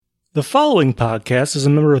The following podcast is a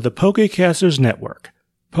member of the Pokecasters Network.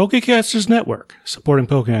 Pokecasters Network, supporting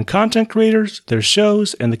Pokemon content creators, their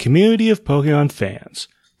shows, and the community of Pokemon fans.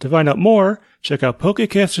 To find out more, check out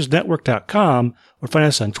PokecastersNetwork.com or find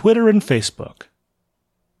us on Twitter and Facebook.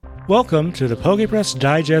 Welcome to the Pokepress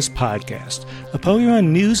Digest Podcast, a Pokemon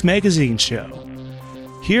news magazine show.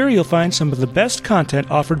 Here you'll find some of the best content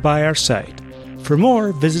offered by our site. For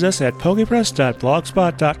more, visit us at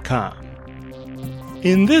pokepress.blogspot.com.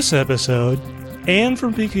 In this episode, Anne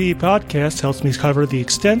from PKE Podcast helps me cover the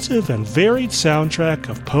extensive and varied soundtrack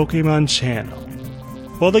of Pokemon Channel.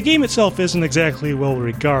 While the game itself isn't exactly well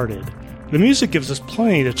regarded, the music gives us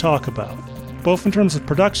plenty to talk about, both in terms of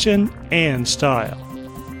production and style.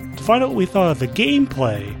 To find out what we thought of the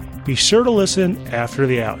gameplay, be sure to listen after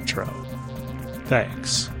the outro.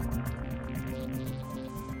 Thanks.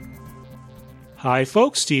 Hi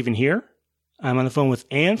folks, Steven here. I'm on the phone with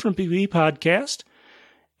Anne from PKE Podcast,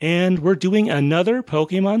 and we're doing another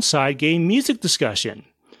Pokemon side game music discussion.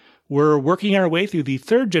 We're working our way through the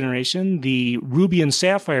third generation, the Ruby and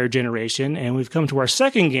Sapphire generation, and we've come to our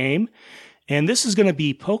second game, and this is going to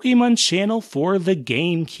be Pokemon Channel for the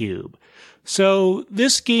GameCube. So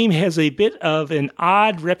this game has a bit of an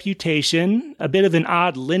odd reputation, a bit of an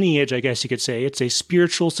odd lineage, I guess you could say. It's a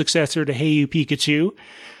spiritual successor to Hey You Pikachu,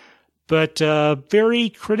 but very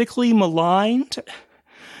critically maligned.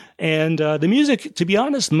 And the music, to be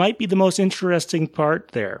honest, might be the most interesting part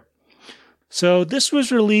there. So this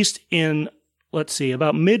was released in,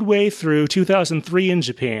 about midway through 2003 in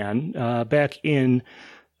Japan, back in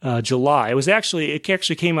July. It actually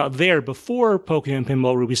came out there before Pokemon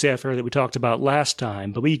Pinball Ruby Sapphire that we talked about last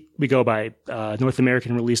time, but we go by North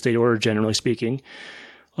American release date order, generally speaking.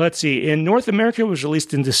 Let's see. In North America, it was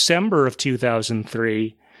released in December of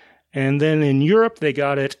 2003. And then in Europe, they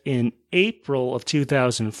got it in April of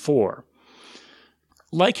 2004.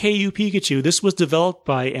 Like Hey You Pikachu, this was developed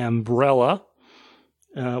by Umbrella,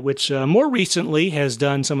 which more recently has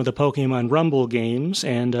done some of the Pokemon Rumble games.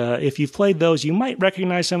 And if you've played those, you might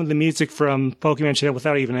recognize some of the music from Pokemon Channel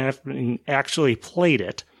without even having actually played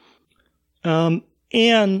it.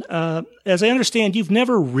 And as I understand, you've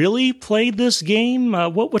never really played this game.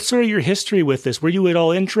 What's sort of your history with this? Were you at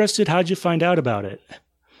all interested? How'd you find out about it?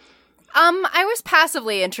 I was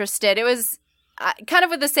passively interested. It was kind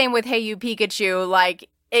of the same with Hey You Pikachu. Like,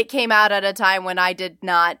 it came out at a time when I did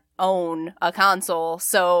not own a console.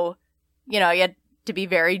 So, you had to be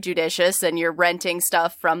very judicious, and you're renting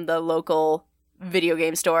stuff from the local video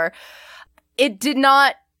game store.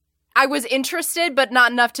 I was interested, but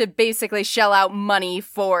not enough to basically shell out money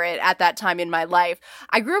for it at that time in my life.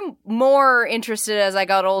 I grew more interested as I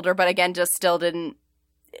got older, but again, just still didn't.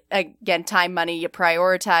 Again, time, money, you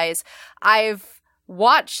prioritize. I've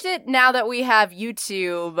watched it now that we have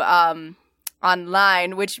YouTube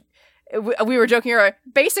online, which we were joking earlier.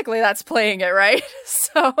 Basically, that's playing it, right?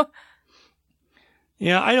 So,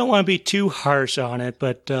 yeah, I don't want to be too harsh on it,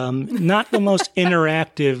 but not the most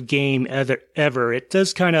interactive game ever. It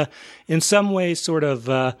does kind of, in some ways, sort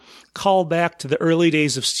of call back to the early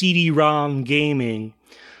days of CD-ROM gaming.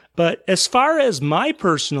 But as far as my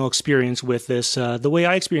personal experience with this, the way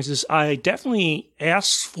I experienced this, I definitely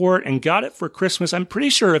asked for it and got it for Christmas, I'm pretty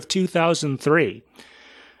sure of 2003.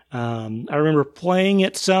 I remember playing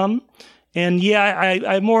it some, and yeah,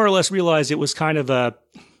 I more or less realized it was kind of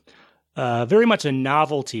very much a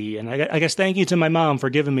novelty, and I guess thank you to my mom for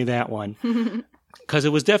giving me that one. Because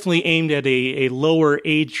it was definitely aimed at a lower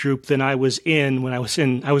age group than I was in when I was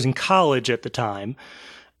in college at the time.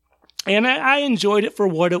 And I enjoyed it for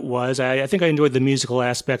what it was. I think I enjoyed the musical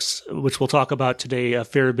aspects, which we'll talk about today a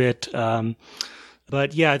fair bit.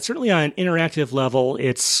 But yeah, it's certainly on an interactive level.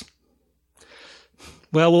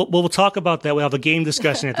 We'll talk about that. We'll have a game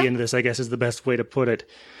discussion at the end of this, I guess is the best way to put it.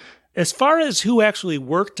 As far as who actually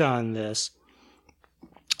worked on this,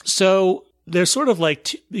 so there's sort of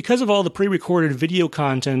because of all the pre-recorded video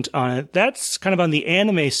content on it, that's kind of on the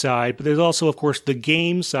anime side, but there's also, of course, the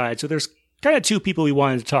game side. So there's kind of two people we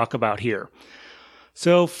wanted to talk about here.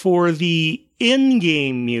 So for the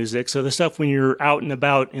in-game music, so the stuff when you're out and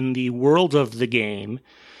about in the world of the game,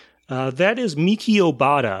 that is Miki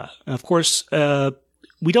Obata. Of course,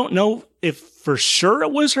 we don't know if for sure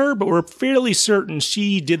it was her, but we're fairly certain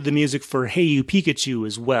she did the music for Hey You Pikachu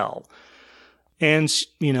as well. And,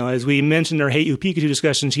 as we mentioned in our Hey You Pikachu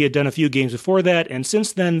discussion, she had done a few games before that, and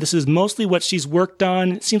since then, this is mostly what she's worked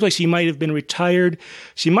on. It seems like she might have been retired.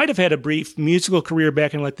 She might have had a brief musical career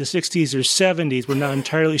back in the 60s or 70s. We're not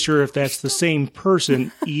entirely sure if that's the same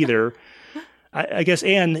person either. I guess,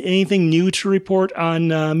 Anne, anything new to report on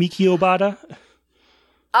Miki Obata?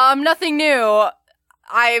 Nothing new.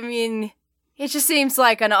 I mean, It just seems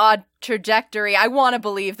like an odd trajectory. I want to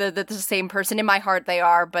believe that they're the same person. In my heart they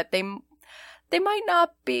are, but they might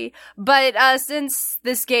not be. But since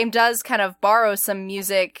this game does kind of borrow some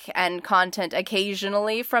music and content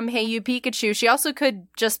occasionally from Hey You Pikachu, she also could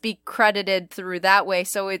just be credited through that way.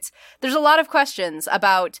 So there's a lot of questions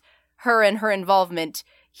about her and her involvement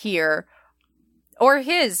here. Or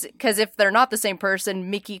his, because if they're not the same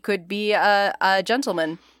person, Mickey could be a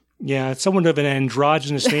gentleman. Yeah, it's somewhat of an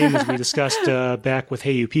androgynous name, as we discussed back with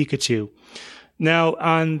Hey You Pikachu. Now,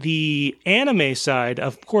 on the anime side,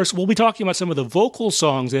 of course, we'll be talking about some of the vocal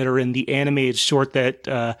songs that are in the animated short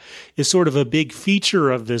that is sort of a big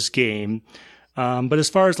feature of this game. But as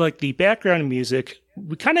far as like the background music,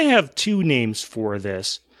 we kind of have two names for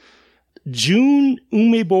this. Jun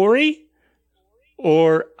Umebori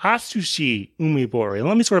or Atsushi Umebori.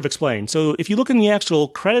 Let me sort of explain. So if you look in the actual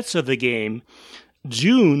credits of the game,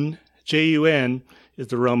 Jun, J-U-N, is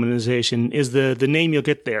the romanization, is the name you'll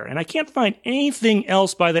get there. And I can't find anything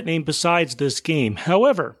else by that name besides this game.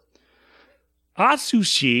 However,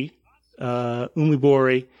 Atsushi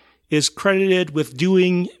Umebori is credited with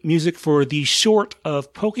doing music for the short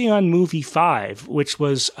of Pokemon Movie 5, which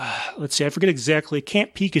was, let's see, I forget exactly,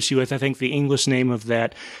 Camp Pikachu is I think the English name of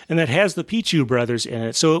that, and that has the Pichu brothers in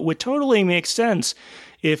it. So it would totally make sense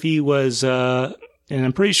if he was, and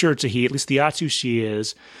I'm pretty sure it's a he, at least the Atsushi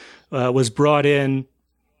is, was brought in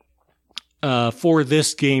for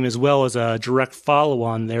this game as well as a direct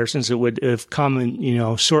follow-on there, since it would have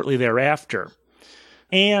come, shortly thereafter.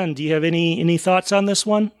 And do you have any thoughts on this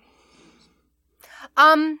one?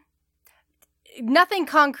 Nothing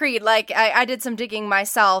concrete. Like, I did some digging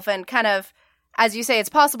myself, and kind of, as you say, it's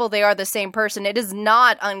possible they are the same person. It is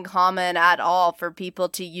not uncommon at all for people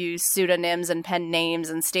to use pseudonyms and pen names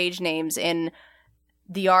and stage names in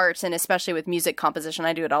the art, and especially with music composition.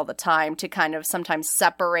 I do it all the time to kind of sometimes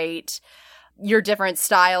separate your different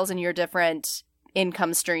styles and your different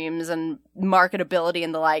income streams and marketability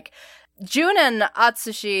and the like. Jun and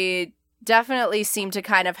Atsushi definitely seem to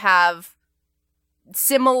kind of have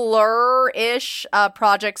similar-ish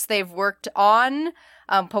projects they've worked on.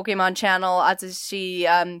 Pokemon Channel,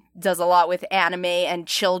 Atsushi does a lot with anime and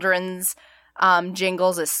children's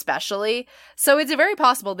jingles especially. So it's very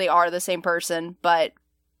possible they are the same person, but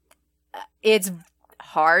it's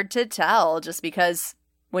hard to tell just because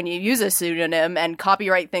when you use a pseudonym and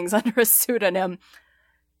copyright things under a pseudonym,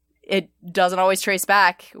 it doesn't always trace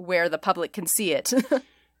back where the public can see it.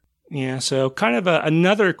 Yeah, so kind of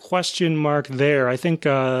another question mark there. I think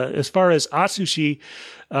as far as Atsushi,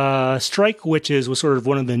 Strike Witches was sort of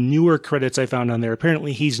one of the newer credits I found on there.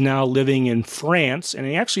 Apparently he's now living in France, and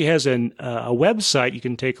he actually has a website you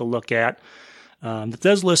can take a look at that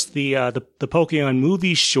does list the Pokemon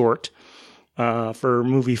movie short for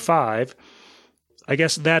movie 5. I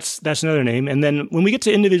guess that's another name. And then when we get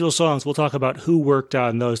to individual songs, we'll talk about who worked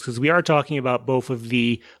on those, because we are talking about both of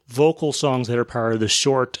the vocal songs that are part of the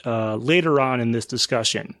short later on in this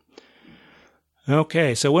discussion.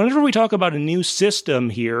 Okay, so whenever we talk about a new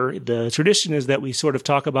system here, the tradition is that we sort of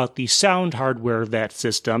talk about the sound hardware of that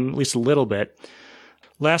system, at least a little bit.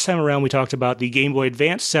 Last time around, we talked about the Game Boy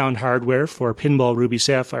Advance sound hardware for Pinball Ruby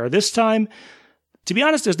Sapphire. This time, to be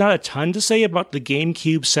honest, there's not a ton to say about the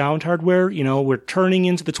GameCube sound hardware. We're turning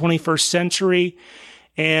into the 21st century,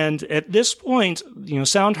 and at this point,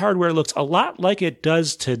 sound hardware looks a lot like it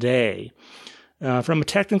does today. From a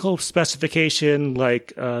technical specification,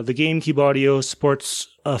 like the GameCube audio supports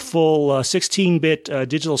a full 16-bit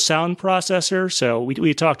digital sound processor. So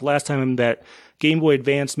we talked last time that Game Boy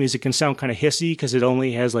Advance music can sound kind of hissy because it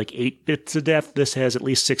only has like 8 bits of depth. This has at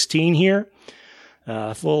least 16 here.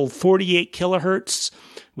 Full 48 kilohertz,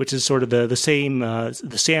 which is sort of the same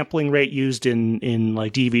the sampling rate used in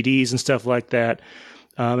like DVDs and stuff like that.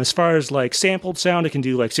 As far as like sampled sound, it can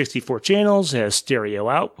do like 64 channels, has stereo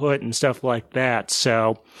output and stuff like that.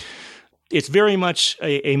 So it's very much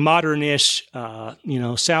a modern-ish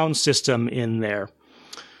sound system in there.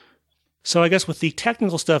 So I guess with the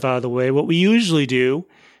technical stuff out of the way, what we usually do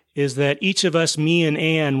is that each of us, me and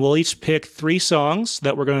Anne, will each pick 3 songs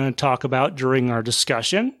that we're going to talk about during our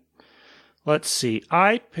discussion. Let's see.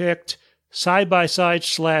 I picked Side by Side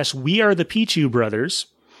 / We Are the Pichu Brothers.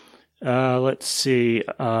 Let's see.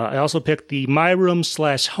 I also picked the My Room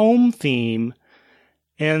 / Home theme,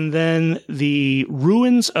 and then the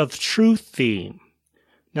Ruins of Truth theme.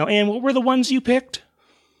 Now, Anne, what were the ones you picked?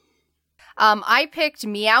 I picked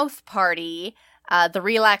Meowth Party, the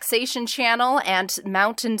Relaxation Channel, and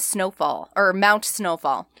Mount Snowfall.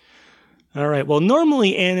 All right. Well,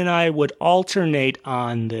 normally Anne and I would alternate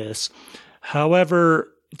on this.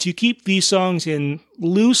 However, to keep these songs in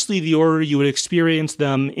loosely the order you would experience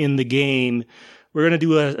them in the game, we're going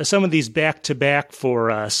to do some of these back-to-back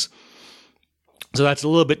for us. So that's a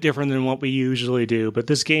little bit different than what we usually do. But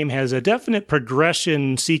this game has a definite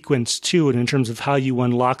progression sequence to it in terms of how you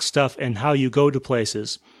unlock stuff and how you go to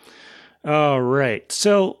places. All right.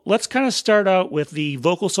 So let's kind of start out with the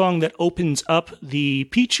vocal song that opens up the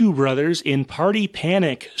Pichu Brothers in Party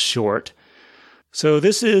Panic short. So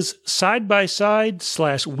this is Side by Side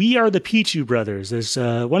 / We Are the Pichu Brothers. There's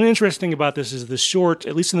one interesting thing about this is the short,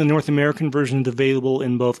 at least in the North American version, is available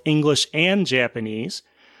in both English and Japanese.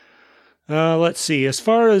 Let's see. As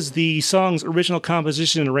far as the song's original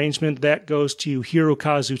composition and arrangement, that goes to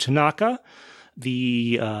Hirokazu Tanaka,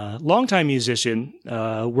 the longtime musician,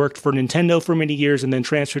 worked for Nintendo for many years and then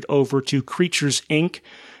transferred over to Creatures Inc.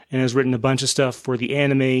 and has written a bunch of stuff for the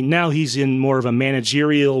anime. Now he's in more of a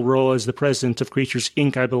managerial role as the president of Creatures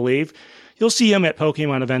Inc., I believe. You'll see him at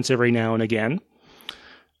Pokemon events every now and again.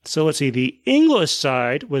 So let's see, the English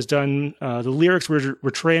side was done, the lyrics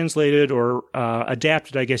were translated or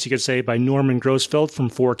adapted, I guess you could say, by Norman Grossfeld from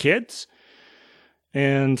 4Kids.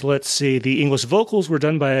 And let's see, the English vocals were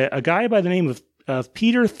done by a guy by the name of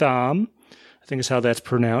Peter Thom, I think is how that's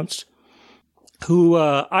pronounced, who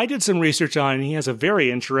I did some research on, and he has a very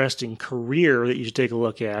interesting career that you should take a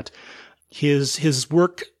look at. His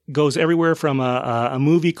work goes everywhere from a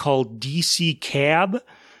movie called DC Cab,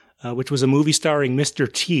 which was a movie starring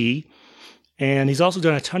Mr. T. And he's also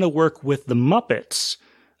done a ton of work with the Muppets.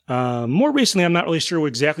 More recently, I'm not really sure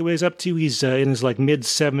exactly what he's up to. He's in his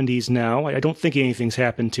mid-70s now. I don't think anything's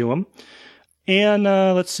happened to him. And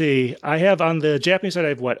let's see. I have on the Japanese side, I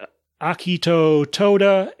have Akito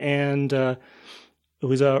Toda, and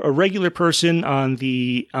who's a regular person on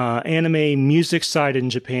the anime music side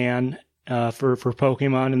in Japan for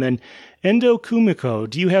Pokemon. And then Endo Kumiko.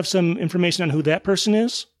 Do you have some information on who that person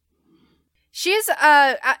is? She's,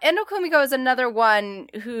 Endo Kumiko is another one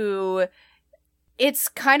who, it's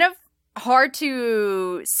kind of hard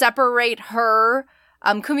to separate her.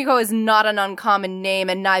 Kumiko is not an uncommon name,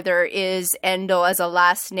 and neither is Endo as a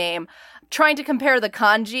last name. Trying to compare the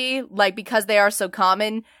kanji, because they are so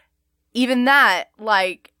common, even that,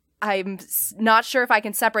 I'm not sure if I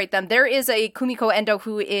can separate them. There is a Kumiko Endo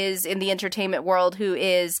who is in the entertainment world, who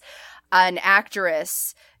is an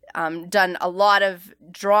actress, done a lot of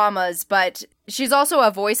dramas, but she's also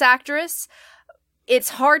a voice actress. It's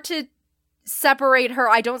hard to separate her.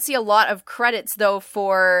 I don't see a lot of credits, though,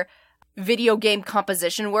 for video game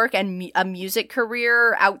composition work and a music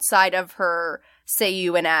career outside of her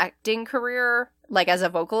seiyuu and acting career, as a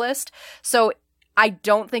vocalist. So I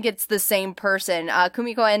don't think it's the same person.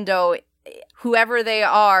 Kumiko Endo, whoever they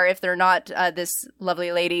are, if they're not this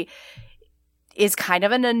lovely lady, is kind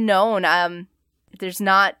of an unknown. There's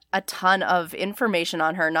not a ton of information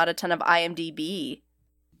on her, not a ton of IMDb.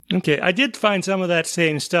 Okay, I did find some of that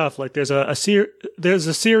same stuff. There's a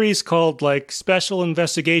series called Special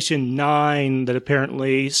Investigation 9 that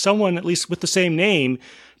apparently someone, at least with the same name,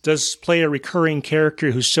 does play a recurring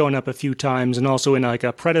character who's shown up a few times, and also in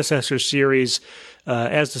a predecessor series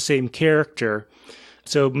as the same character.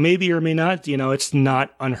 So maybe or may not, it's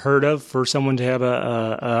not unheard of for someone to have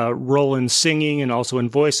a role in singing and also in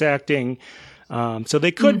voice acting. So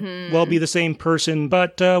they could well be the same person.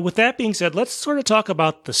 But with that being said, let's sort of talk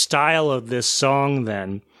about the style of this song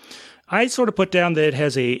then. I sort of put down that it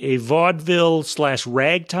has a vaudeville /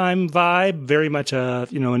 ragtime vibe, very much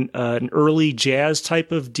an early jazz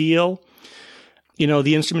type of deal.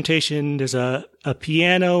 The instrumentation, there's a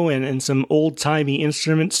piano and some old-timey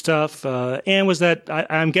instrument stuff. And was that,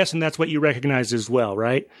 I'm guessing that's what you recognized as well,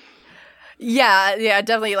 right? Yeah,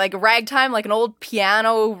 definitely. Ragtime, an old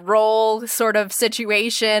piano roll sort of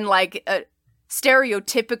situation, a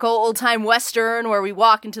stereotypical old-time Western where we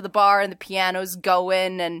walk into the bar and the piano's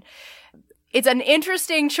going, and it's an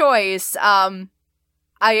interesting choice.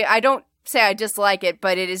 I don't say I dislike it,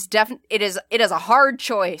 but it is a hard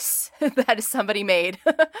choice that is somebody made.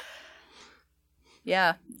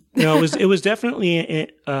 Yeah. No, it was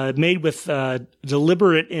definitely made with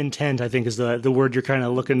deliberate intent, I think is the word you're kind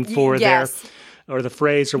of looking for there, or the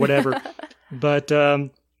phrase or whatever. But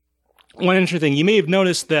one interesting thing, you may have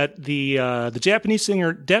noticed that the Japanese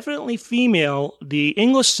singer definitely female, the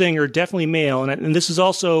English singer definitely male, and this is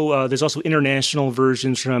also there's also international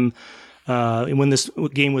versions from when this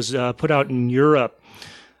game was put out in Europe.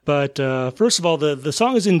 But first of all, the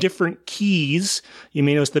song is in different keys. You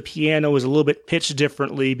may notice the piano is a little bit pitched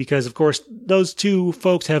differently because, of course, those two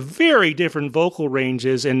folks have very different vocal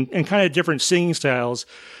ranges and kind of different singing styles.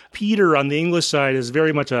 Peter on the English side is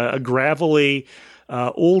very much a gravelly,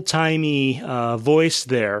 old-timey voice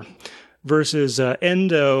there. versus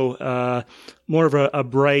Endo, more of a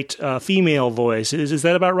bright female voice. Is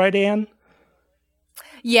that about right, Anne?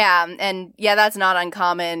 Yeah, and yeah, that's not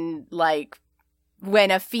uncommon, like,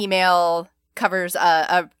 when a female covers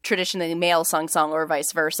a traditionally male sung song or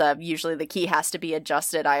vice versa. Usually the key has to be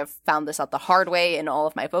adjusted. I have found this out the hard way in all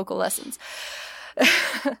of my vocal lessons.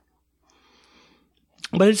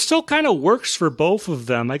 But it still kind of works for both of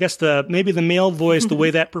them. I guess maybe the male voice, the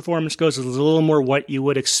way that performance goes, is a little more what you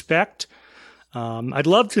would expect. I'd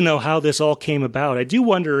love to know how this all came about. I do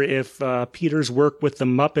wonder if Peter's work with the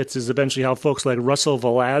Muppets is eventually how folks like Russell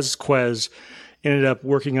Velazquez ended up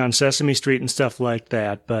working on Sesame Street and stuff like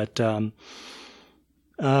that. But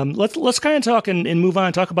let's kind of talk and move on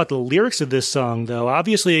and talk about the lyrics of this song, though.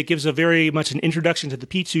 Obviously, it gives a very much an introduction to the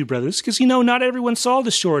Pichu brothers because, not everyone saw the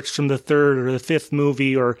shorts from the third or the fifth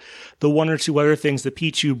movie or the one or two other things the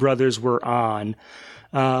Pichu brothers were on.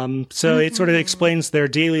 So it sort of explains their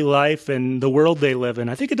daily life and the world they live in.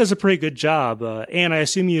 I think it does a pretty good job. Anne, I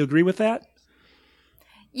assume you agree with that?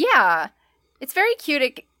 Yeah. It's very cute.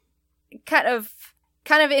 It kind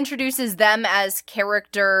of introduces them as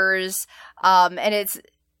characters, and it's,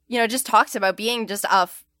 just talks about being just a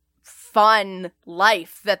fun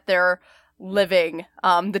life that they're living.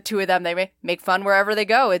 The two of them, they make fun wherever they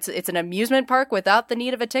go. It's an amusement park without the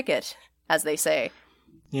need of a ticket, as they say.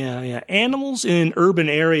 Yeah. Animals in urban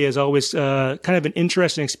areas always kind of an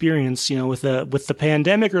interesting experience. With the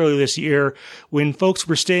pandemic earlier this year, when folks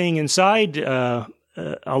were staying inside a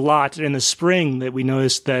lot in the spring, that we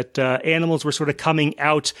noticed that animals were sort of coming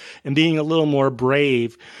out and being a little more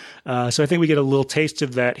brave. So I think we get a little taste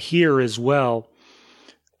of that here as well.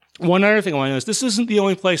 One other thing I want to know is this isn't the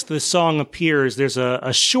only place this song appears. There's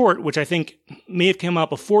a short, which I think may have come out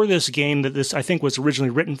before this game, that this I think was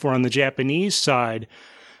originally written for on the Japanese side,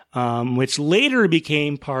 which later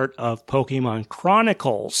became part of Pokemon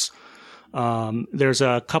Chronicles. There's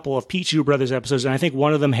a couple of Pichu Brothers episodes, and I think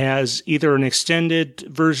one of them has either an extended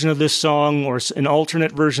version of this song or an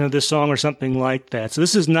alternate version of this song or something like that. So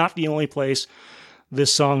this is not the only place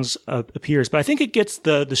this song appears, but I think it gets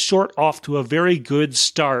the short off to a very good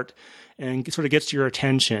start and sort of gets your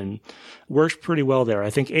attention. Works pretty well there. I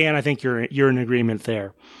think, Anne, you're in agreement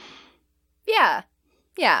there. Yeah.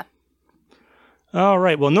 All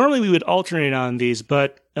right. Well, normally we would alternate on these,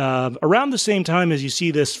 but around the same time as you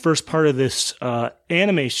see this first part of this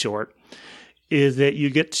anime short is that you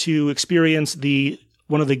get to experience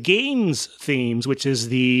one of the game's themes, which is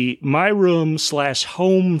the My Room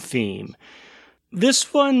 /Home theme.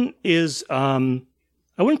 This one is, I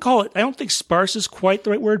wouldn't call it, I don't think sparse is quite the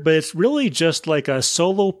right word, but it's really just like a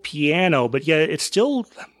solo piano, but yet it still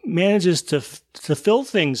manages to fill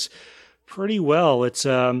things pretty well. It's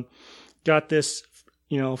got this,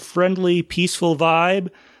 friendly, peaceful vibe.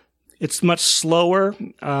 It's much slower.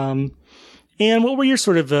 And what were your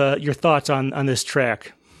sort of your thoughts on this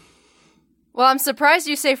track? Well, I'm surprised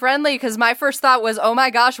you say friendly, because my first thought was, oh my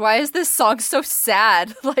gosh, why is this song so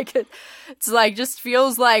sad? It's like, just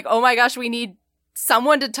feels like, oh my gosh, we need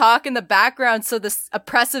someone to talk in the background so this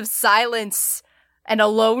oppressive silence and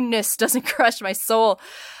aloneness doesn't crush my soul.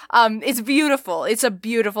 It's beautiful. It's a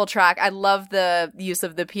beautiful track. I love the use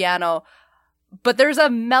of the piano, but there's a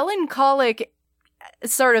melancholic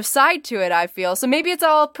sort of side to it, I feel. So maybe it's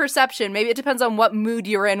all perception. Maybe it depends on what mood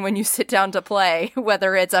you're in when you sit down to play,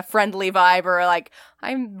 whether it's a friendly vibe or like,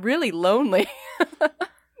 I'm really lonely.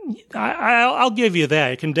 I'll give you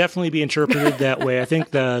that. It can definitely be interpreted that way. I think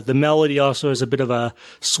the melody also has a bit of a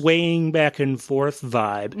swaying back and forth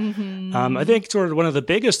vibe. Mm-hmm. I think sort of one of the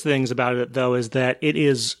biggest things about it, though, is that it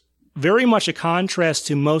is very much a contrast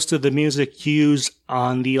to most of the music used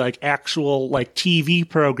on the actual TV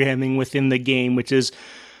programming within the game, which is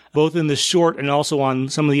both in the short and also on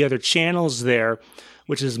some of the other channels there,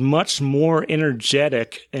 which is much more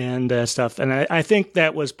energetic and stuff. And I think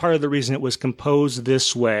that was part of the reason it was composed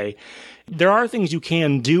this way. There are things you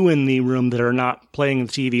can do in the room that are not playing on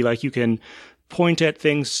the TV, like you can point at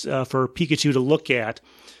things for Pikachu to look at,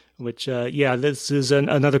 which, this is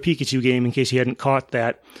another Pikachu game in case you hadn't caught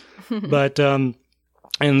that. But, and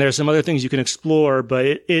there's some other things you can explore, but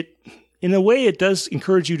it in a way, it does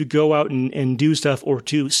encourage you to go out and do stuff or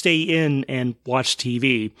to stay in and watch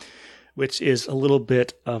TV, which is a little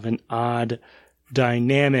bit of an odd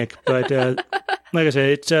dynamic. But like I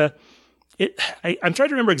said, I'm trying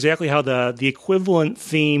to remember exactly how the equivalent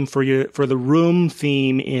theme for the room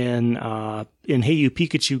theme in Hey You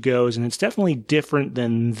Pikachu goes, and it's definitely different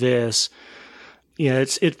than this. Yeah,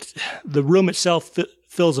 it's the room itself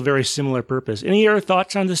fills a very similar purpose. Any other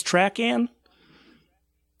thoughts on this track, Anne?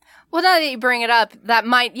 Well, now that you bring it up, that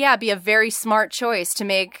might, be a very smart choice to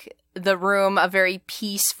make the room a very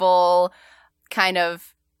peaceful, kind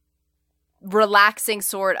of relaxing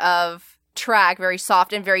sort of track, very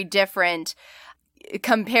soft and very different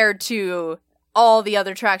compared to all the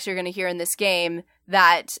other tracks you're going to hear in this game.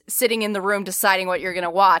 That sitting in the room deciding what you're going to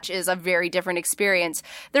watch is a very different experience.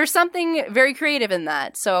 There's something very creative in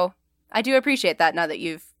that. So I do appreciate that now that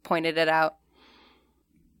you've pointed it out.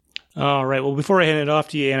 All right. Well, before I hand it off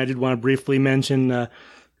to you, Anne, I did want to briefly mention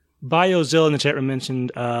BioZilla in the chat room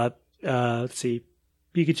mentioned, let's see,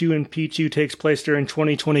 Pikachu and Pichu takes place during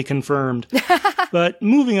 2020 confirmed. But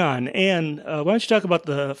moving on, Anne, why don't you talk about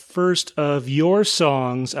the first of your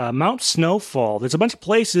songs, Mount Snowfall. There's a bunch of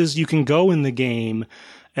places you can go in the game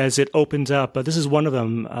as it opens up, but this is one of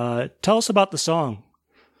them. Tell us about the song.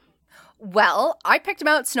 Well, I picked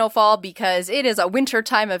Mount Snowfall because it is a winter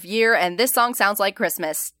time of year, and this song sounds like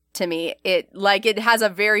Christmas to me. It has a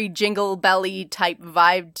very Jingle Belly type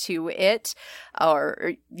vibe to it,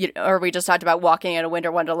 or we just talked about walking in a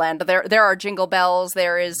winter wonderland. But there are jingle bells.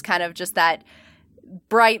 There is kind of just that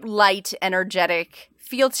bright, light, energetic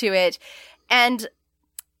feel to it, and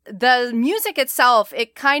the music itself,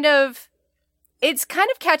 it's kind of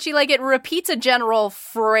catchy. Like, it repeats a general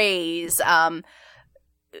phrase, but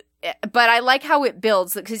I like how it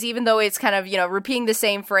builds, because even though it's kind of repeating the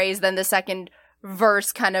same phrase, then the second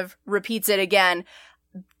verse kind of repeats it again,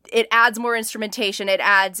 it adds more instrumentation. It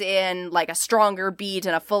adds in like a stronger beat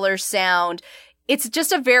and a fuller sound. It's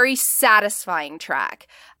just a very satisfying track.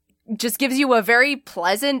 Just gives you a very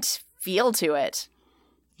pleasant feel to it.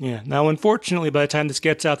 Yeah. Now, unfortunately, by the time this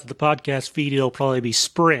gets out to the podcast feed, it'll probably be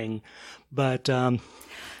spring, but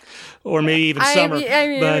or maybe even summer.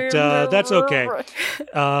 But that's okay.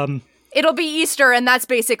 It'll be Easter, and that's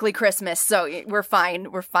basically Christmas, so we're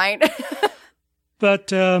fine. We're fine. But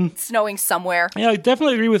snowing somewhere. Yeah, I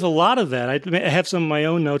definitely agree with a lot of that. I have some of my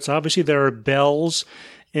own notes. Obviously, there are bells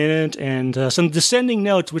in it, and some descending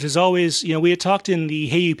notes, which is always, we had talked in the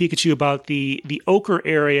Hey You Pikachu about the ochre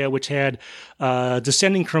area, which had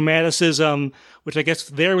descending chromaticism, which I guess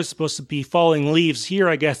there was supposed to be falling leaves. Here,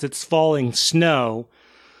 I guess it's falling snow.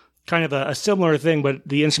 Kind of a similar thing, but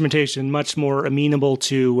the instrumentation much more amenable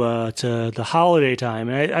to the holiday time.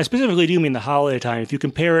 And I specifically do mean the holiday time. If you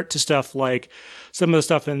compare it to stuff like some of the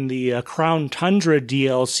stuff in the Crown Tundra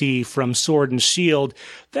DLC from Sword and Shield,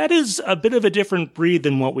 that is a bit of a different breed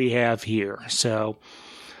than what we have here. So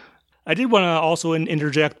I did want to also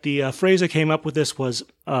interject, the phrase I came up with this was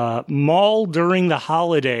mall during the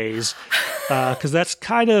holidays, because that's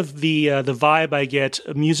kind of the vibe I get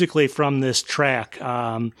musically from this track.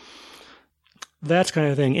 That kind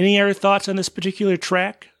of thing. Any other thoughts on this particular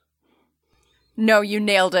track? No, you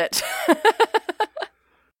nailed it.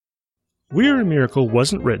 We Are a Miracle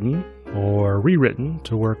wasn't written or rewritten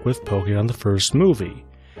to work with Pokemon the first movie.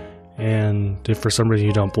 And if for some reason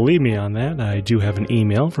you don't believe me on that, I do have an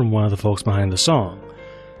email from one of the folks behind the song.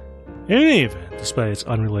 In any event, despite its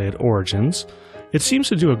unrelated origins, it seems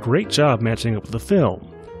to do a great job matching up with the film.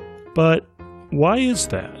 But why is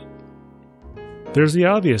that? There's the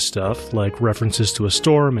obvious stuff, like references to a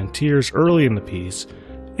storm and tears early in the piece,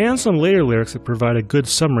 and some later lyrics that provide a good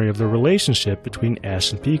summary of the relationship between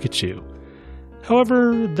Ash and Pikachu.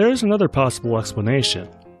 However, there's another possible explanation.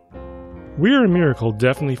 We Are a Miracle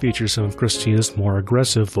definitely features some of Christina's more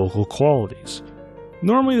aggressive vocal qualities.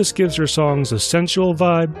 Normally this gives her songs a sensual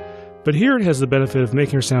vibe, but here it has the benefit of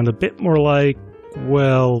making her sound a bit more like,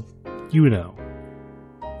 well, you know.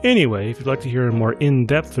 Anyway, if you'd like to hear a more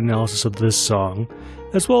in-depth analysis of this song,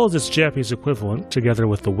 as well as its Japanese equivalent, Together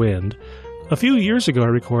with the Wind, a few years ago I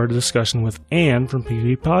recorded a discussion with Anne from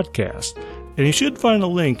PvP Podcast, and you should find a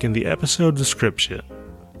link in the episode description.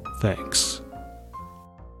 Thanks.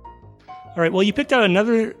 Alright, well, you picked out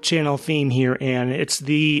another channel theme here, Anne. It's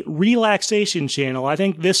the relaxation channel. I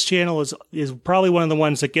think this channel is probably one of the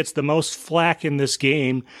ones that gets the most flack in this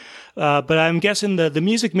game. But I'm guessing the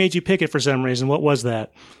music made you pick it for some reason. What was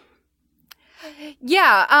that?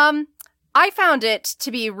 Yeah, I found it to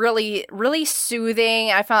be really, really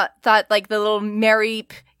soothing. I thought like the little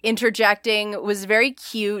Mareep interjecting was very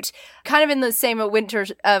cute. Kind of in the same winter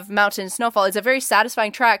of Mountain Snowfall. It's a very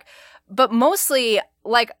satisfying track. But mostly,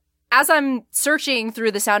 like, as I'm searching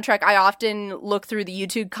through the soundtrack, I often look through the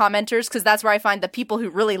YouTube commenters, because that's where I find the people who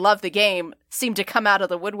really love the game seem to come out of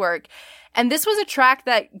the woodwork. And this was a track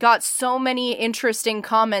that got so many interesting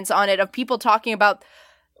comments on it, of people talking about,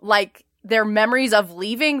 like, their memories of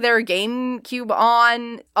leaving their GameCube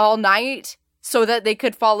on all night so that they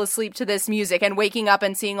could fall asleep to this music, and waking up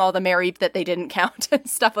and seeing all the Mareep that they didn't count and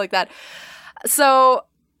stuff like that. So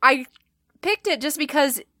I picked it just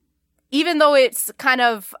because, even though it's kind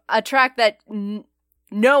of a track that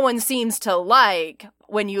no one seems to like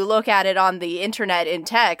when you look at it on the internet in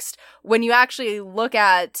text. When you actually look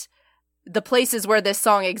at the places where this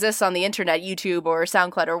song exists on the internet, YouTube or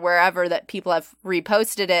SoundCloud or wherever that people have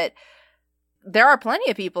reposted it, there are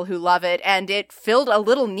plenty of people who love it, and it filled a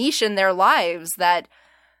little niche in their lives that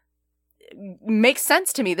makes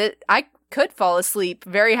sense to me, that I could fall asleep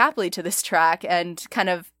very happily to this track and kind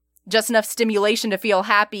of just enough stimulation to feel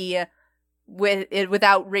happy with it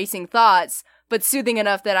without racing thoughts, but soothing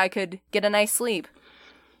enough that I could get a nice sleep.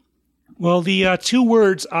 Well, the two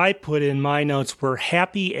words I put in my notes were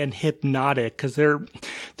happy and hypnotic, because there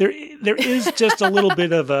is just a little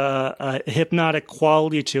bit of a hypnotic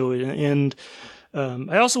quality to it. And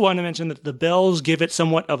I also want to mention that the bells give it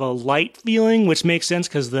somewhat of a light feeling, which makes sense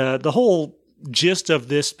because the whole gist of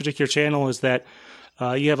this particular channel is that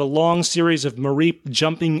you have a long series of Mareep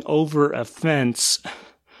jumping over a fence.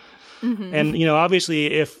 Mm-hmm. And, obviously,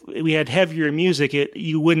 if we had heavier music,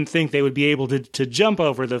 you wouldn't think they would be able to jump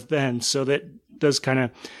over the fence. So that does kind of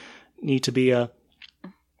need to be a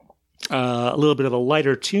little bit of a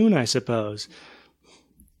lighter tune, I suppose.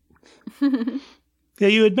 Yeah,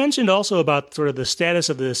 you had mentioned also about sort of the status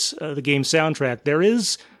of this the game soundtrack. There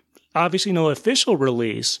is obviously no official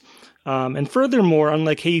release. And furthermore,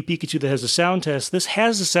 unlike Hey You Pikachu that has a sound test, this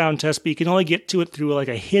has a sound test, but you can only get to it through like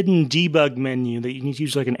a hidden debug menu that you need to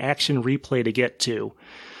use like an action replay to get to,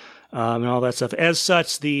 and all that stuff. As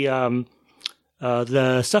such, the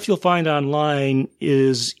stuff you'll find online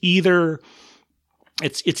is either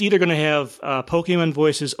it's either going to have Pokemon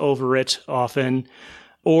voices over it often,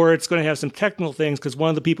 or it's going to have some technical things, because one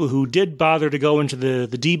of the people who did bother to go into the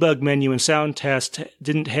debug menu and sound test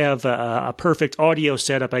didn't have a perfect audio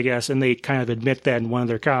setup, I guess, and they kind of admit that in one of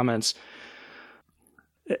their comments.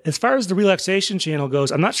 As far as the relaxation channel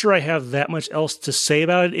goes, I'm not sure I have that much else to say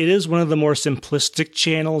about it. It is one of the more simplistic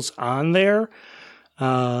channels on there,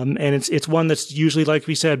 and it's one that's usually, like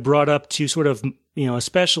we said, brought up to sort of,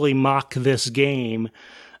 especially mock this game.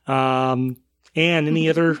 And any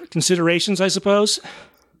other considerations, I suppose?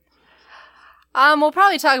 We'll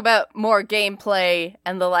probably talk about more gameplay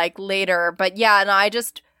and the like later, but yeah, no,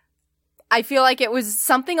 I feel like it was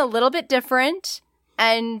something a little bit different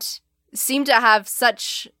and seemed to have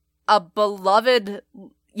such a beloved,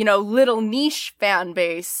 little niche fan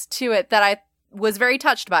base to it that I was very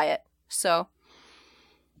touched by it. So.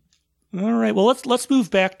 All right, well, let's move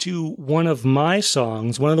back to one of my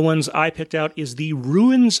songs. One of the ones I picked out is The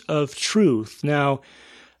Ruins of Truth. Now,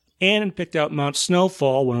 Ann picked out Mount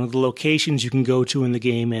Snowfall, one of the locations you can go to in the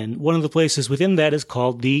game, and one of the places within that is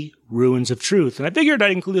called The Ruins of Truth. And I figured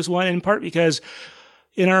I'd include this one in part because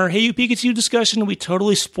in our Hey You Pikachu discussion, we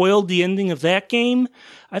totally spoiled the ending of that game.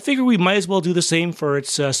 I figured we might as well do the same for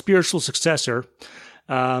its spiritual successor.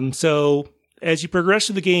 So as you progress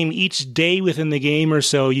through the game, each day within the game or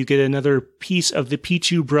so, you get another piece of the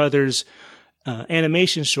Pichu Brothers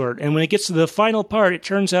animation short. And when it gets to the final part, it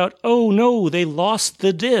turns out, oh no, they lost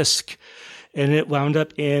the disc. And it wound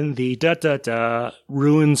up in the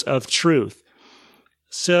Ruins of Truth.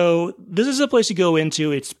 So this is a place you go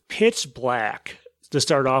into. It's pitch black to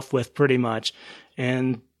start off with, pretty much.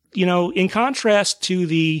 And, in contrast to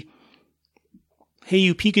the Hey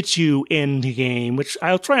You Pikachu end game, which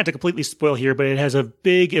I'll try not to completely spoil here, but it has a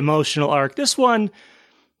big emotional arc. This one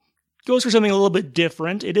goes for something a little bit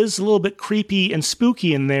different. It is a little bit creepy and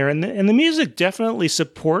spooky in there, and the music definitely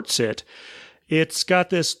supports it. It's got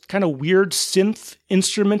this kind of weird synth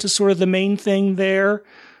instrument is sort of the main thing there.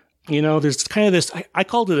 There's kind of this, I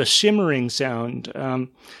called it a shimmering sound.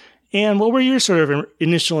 And what were your sort of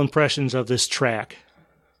initial impressions of this track?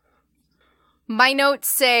 My notes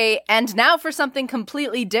say, and now for something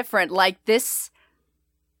completely different, like this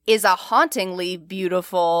is a hauntingly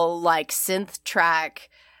beautiful, synth track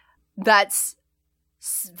that's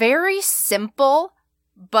very simple,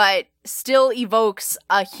 but still evokes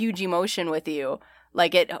a huge emotion with you.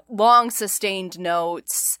 Like it long sustained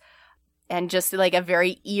notes and just like a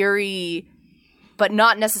very eerie, but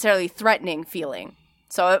not necessarily threatening feeling.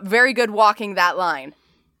 So very good walking that line.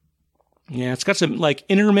 Yeah, it's got some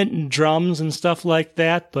intermittent drums and stuff like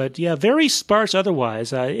that, but yeah, very sparse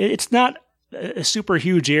otherwise. It's not a super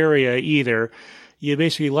huge area either. You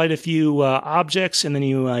basically light a few objects and then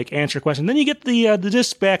you answer a question. Then you get the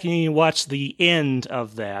disc back and you watch the end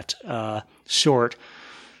of that short.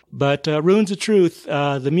 But Ruins of Truth,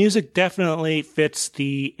 the music definitely fits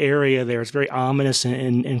the area there. It's very ominous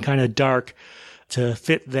and kind of dark to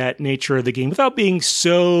fit that nature of the game without being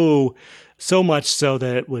so much so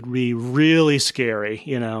that it would be really scary,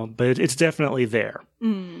 but it's definitely there.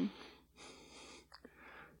 Mm.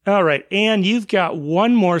 All right, and you've got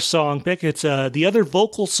one more song pick. It's the other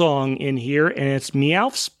vocal song in here, and it's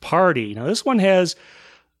Meowth's Party. Now, this one has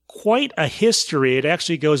quite a history. It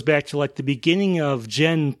actually goes back to like the beginning of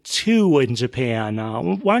Gen 2 in Japan.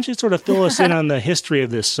 Why don't you sort of fill us in on the history of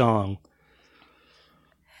this song?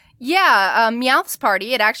 Yeah, Meowth's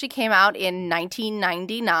Party, it actually came out in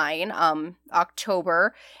 1999,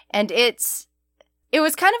 October, and it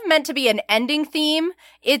was kind of meant to be an ending theme.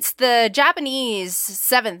 It's the Japanese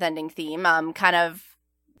seventh ending theme, kind of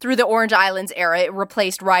through the Orange Islands era. It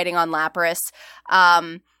replaced Riding on Lapras.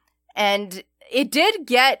 And it did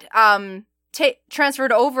get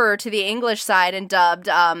transferred over to the English side and dubbed.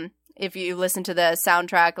 If you listen to the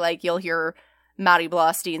soundtrack, like, you'll hear Mari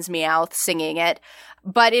Blostein's Meowth singing it.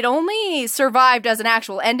 But it only survived as an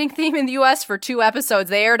actual ending theme in the US for 2 episodes.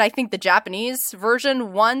 They aired, I think, the Japanese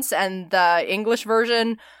version once and the English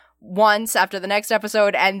version once after the next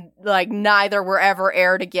episode, and like neither were ever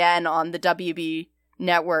aired again on the WB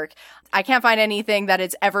network. I can't find anything that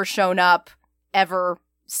it's ever shown up ever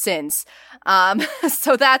since.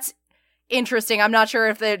 So that's interesting. I'm not sure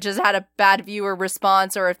if they just had a bad viewer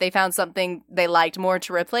response or if they found something they liked more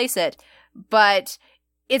to replace it. But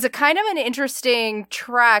it's a kind of an interesting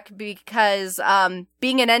track because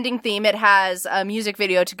being an ending theme, it has a music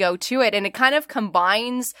video to go to it, and it kind of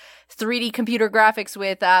combines 3D computer graphics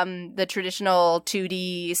with the traditional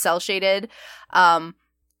 2D cel-shaded. Not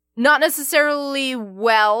necessarily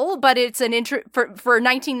well, but it's for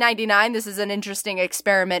 1999, this is an interesting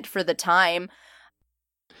experiment for the time.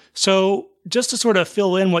 So, just to sort of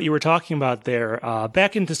fill in what you were talking about there,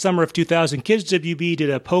 back in the summer of 2000, Kids WB did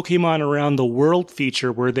a Pokemon Around the World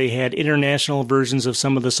feature where they had international versions of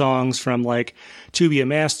some of the songs from like To Be a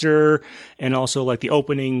Master and also like the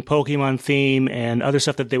opening Pokemon theme and other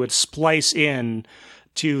stuff that they would splice in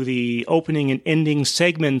to the opening and ending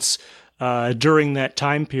segments during that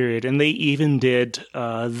time period. And they even did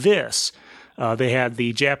this. They had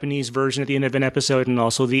the Japanese version at the end of an episode and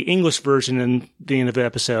also the English version at the end of the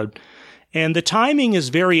episode. And the timing is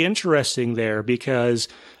very interesting there because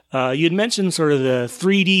you'd mentioned sort of the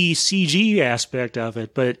 3D CG aspect of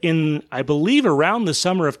it, but I believe, around the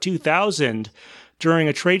summer of 2000, during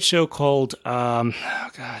a trade show called, I'm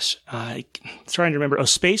trying to remember,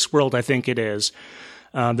 Space World, I think it is,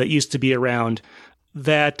 that used to be around,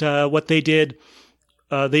 that what they did,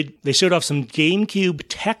 they showed off some GameCube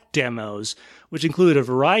tech demos, which included a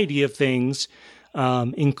variety of things,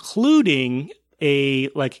 including a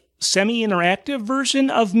like semi-interactive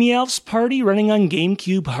version of Meowth's Party running on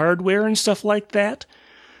GameCube hardware and stuff like that.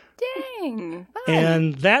 Dang, fun.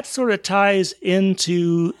 And that sort of ties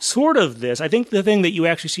into sort of this. I think the thing that you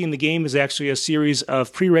actually see in the game is actually a series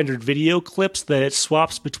of pre-rendered video clips that it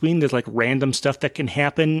swaps between. There's like random stuff that can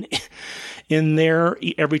happen in there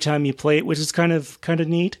every time you play it, which is kind of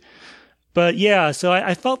neat. But yeah, so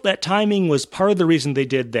I felt that timing was part of the reason they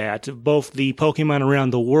did that. Both the Pokemon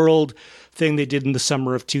Around the World thing they did in the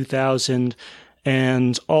summer of 2000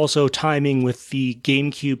 and also timing with the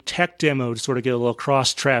GameCube tech demo to sort of get a little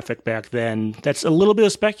cross-traffic back then. That's a little bit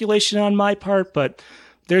of speculation on my part, but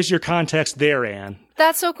there's your context there, Anne.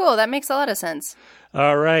 That's so cool. That makes a lot of sense.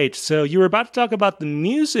 All right, so you were about to talk about the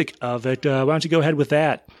music of it. Why don't you go ahead with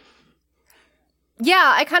that?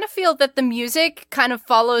 Yeah, I kind of feel that the music kind of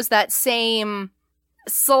follows that same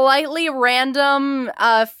slightly random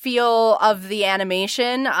feel of the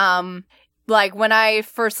animation. Like, when I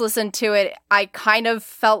first listened to it, I kind of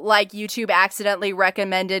felt like YouTube accidentally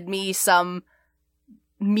recommended me some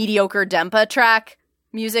mediocre Denpa track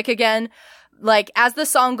music again. Like, as the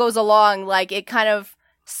song goes along, like, it kind of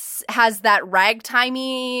has that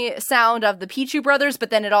ragtimey sound of the Pichu Brothers, but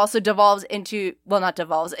then it also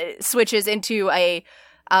it switches into a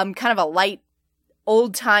kind of a light,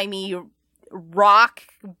 old-timey rock,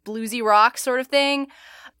 bluesy rock sort of thing.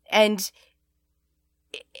 And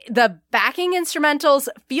the backing instrumentals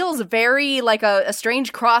feels very like a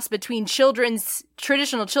strange cross between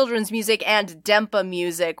traditional children's music and Denpa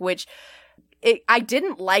music, which I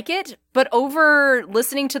didn't like it, but over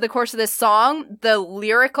listening to the course of this song, the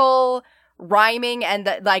lyrical rhyming and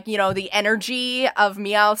the energy of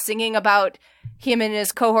Meowth singing about him and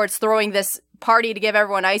his cohorts throwing this party to give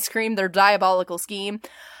everyone ice cream, their diabolical scheme,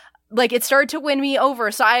 like, it started to win me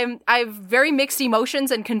over. So I have very mixed emotions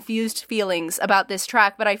and confused feelings about this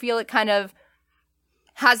track, but I feel it kind of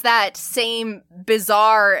has that same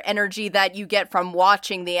bizarre energy that you get from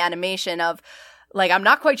watching the animation of, like, I'm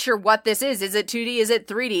not quite sure what this is. Is it 2D? Is it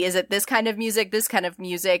 3D? Is it this kind of music? This kind of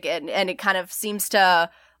music? And it kind of seems to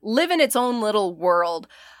live in its own little world.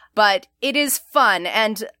 But it is fun.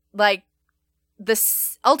 And, like,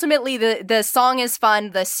 ultimately the song is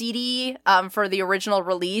fun. The CD for the original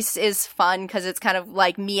release is fun because it's kind of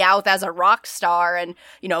like Meowth as a rock star, and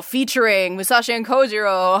featuring Musashi and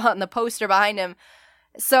Kojiro on the poster behind him.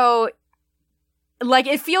 So, like,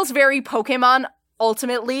 it feels very Pokemon.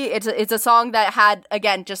 Ultimately, it's a song that had,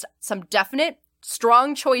 again, just some definite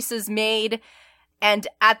strong choices made, and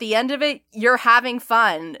at the end of it, you're having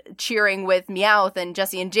fun cheering with Meowth and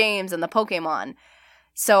Jessie and James and the Pokemon.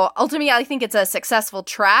 So ultimately, I think it's a successful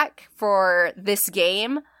track for this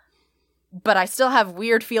game, but I still have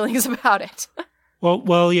weird feelings about it.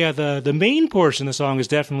 Well, yeah. The main portion of the song is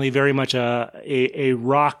definitely very much a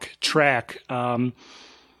rock track.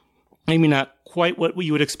 Maybe not quite what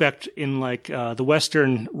you would expect in like the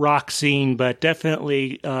Western rock scene, but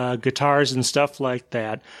definitely guitars and stuff like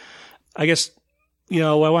that. I guess.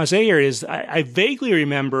 What I want to say here is I vaguely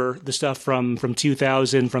remember the stuff from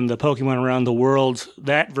 2000, from the Pokemon Around the World,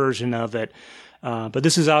 that version of it. But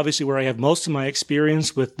this is obviously where I have most of my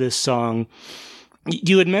experience with this song.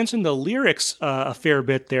 You had mentioned the lyrics a fair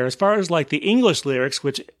bit there. As far as like the English lyrics,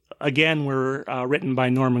 which again were written by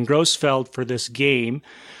Norman Grossfeld for this game,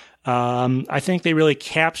 I think they really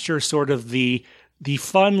capture sort of the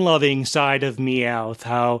fun-loving side of Meowth,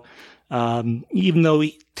 how even though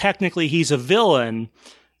technically he's a villain,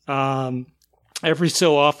 every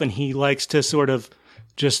so often he likes to sort of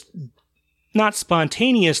just not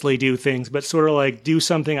spontaneously do things, but sort of like do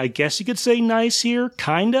something, I guess you could say, nice here,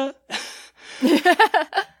 kinda.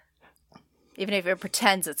 Even if it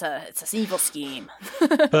pretends it's an evil scheme.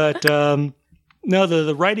 But no,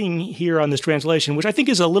 the writing here on this translation, which I think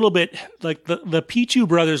is a little bit like the Pichu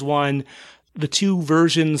Brothers one. The two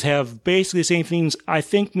versions have basically the same themes. I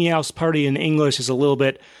think Meowth's Party in English is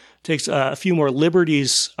takes a few more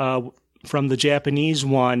liberties from the Japanese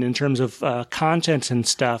one in terms of content and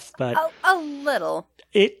stuff, but a little.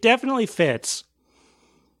 It definitely fits.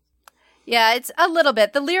 Yeah, it's a little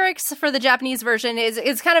bit. The lyrics for the Japanese version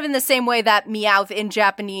is kind of in the same way that Meowth in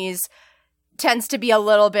Japanese tends to be a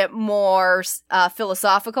little bit more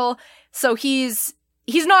philosophical. So he's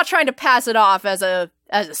not trying to pass it off as a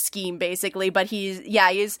scheme, basically, but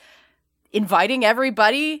he's inviting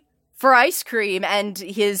everybody for ice cream, and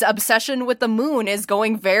his obsession with the moon is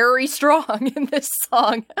going very strong in this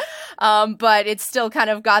song. But it's still kind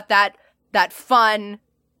of got that fun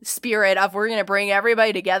spirit of we're going to bring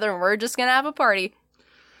everybody together and we're just going to have a party.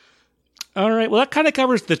 All right. Well, that kind of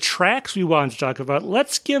covers the tracks we wanted to talk about.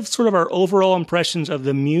 Let's give sort of our overall impressions of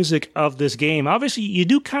the music of this game. Obviously, you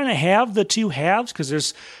do kind of have the two halves because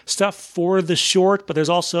there's stuff for the short, but there's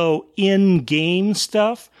also in-game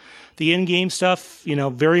stuff. The in-game stuff,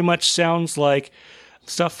 very much sounds like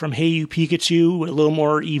stuff from Hey You Pikachu, a little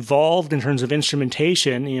more evolved in terms of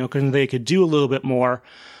instrumentation, because they could do a little bit more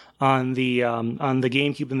on the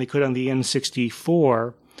GameCube than they could on the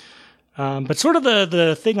N64. But sort of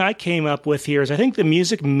the thing I came up with here is I think the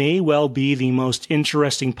music may well be the most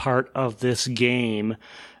interesting part of this game.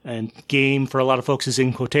 And game for a lot of folks is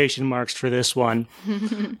in quotation marks for this one.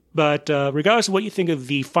 But regardless of what you think of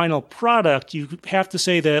the final product, you have to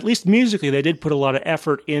say that at least musically they did put a lot of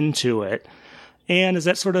effort into it. And is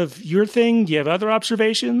that sort of your thing? Do you have other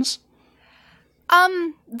observations?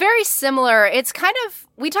 Very similar. It's kind of,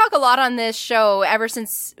 we talk a lot on this show ever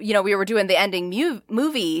since, we were doing the ending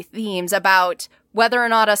movie themes about whether or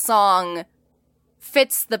not a song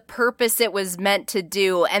fits the purpose it was meant to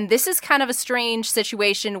do. And this is kind of a strange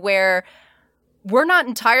situation where we're not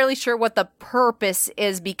entirely sure what the purpose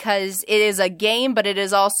is because it is a game, but it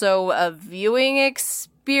is also a viewing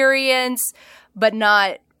experience, but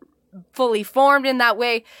not fully formed in that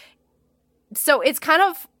way. So it's kind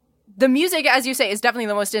of, the music, as you say, is definitely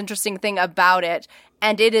the most interesting thing about it.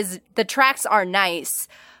 And the tracks are nice.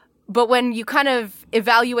 But when you kind of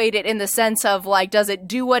evaluate it in the sense of, like, does it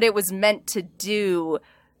do what it was meant to do?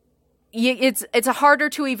 It's harder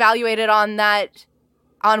to evaluate it on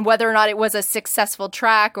whether or not it was a successful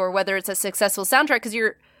track or whether it's a successful soundtrack,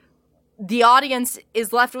 because the audience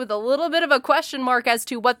is left with a little bit of a question mark as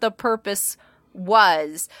to what the purpose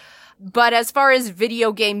was. But as far as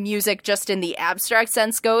video game music, just in the abstract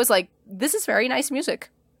sense goes, like, this is very nice music.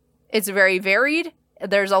 It's very varied.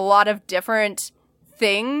 There's a lot of different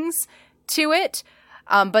things to it.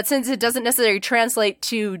 But since it doesn't necessarily translate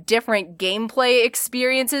to different gameplay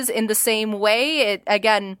experiences in the same way,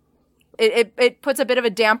 it puts a bit of a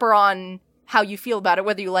damper on how you feel about it,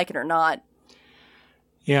 whether you like it or not.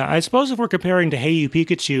 Yeah, I suppose if we're comparing to Hey You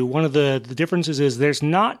Pikachu, one of the differences is there's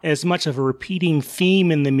not as much of a repeating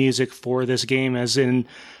theme in the music for this game as in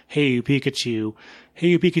Hey You Pikachu. Hey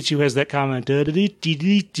You Pikachu has that comment.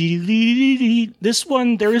 This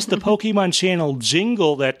one, there is the Pokemon Channel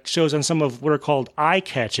jingle that shows on some of what are called eye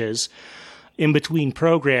catches in between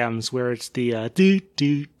programs, where it's the that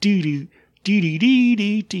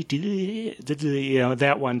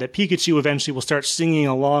one that Pikachu eventually will start singing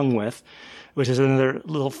along with, which is another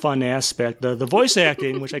little fun aspect. The voice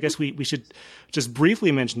acting, which I guess we should just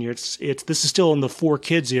briefly mention here, this is still in the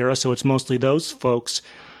 4Kids era, so it's mostly those folks,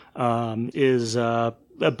 is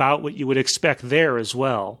about what you would expect there as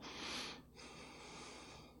well.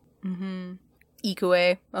 Mm-hmm.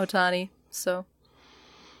 Ikue, Otani,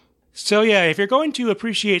 So yeah, if you're going to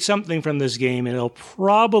appreciate something from this game, it'll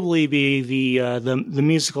probably be the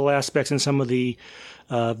musical aspects and some of the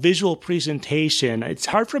visual presentation. It's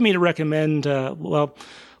hard for me to recommend.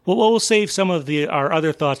 We'll save some of our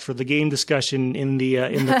other thoughts for the game discussion in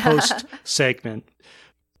the post segment.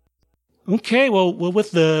 Okay, well,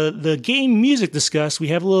 with the game music discussed, we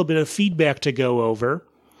have a little bit of feedback to go over.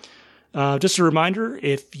 Just a reminder,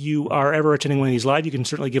 if you are ever attending one of these live, you can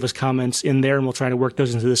certainly give us comments in there, and we'll try to work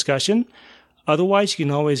those into the discussion. Otherwise, you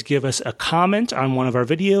can always give us a comment on one of our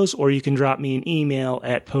videos, or you can drop me an email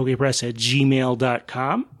at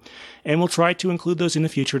pokepress@gmail.com, and we'll try to include those in a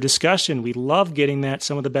future discussion. We love getting that,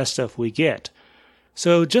 some of the best stuff we get.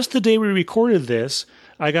 So just the day we recorded this,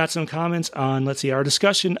 I got some comments on, our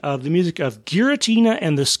discussion of the music of Giratina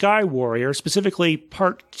and the Sky Warrior, specifically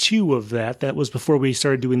part 2 of that. That was before we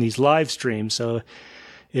started doing these live streams, so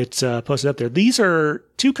it's posted up there. These are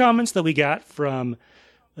 2 comments that we got from,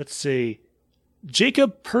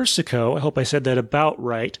 Jacob Persico. I hope I said that about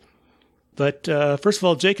right. But first of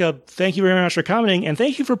all, Jacob, thank you very much for commenting, and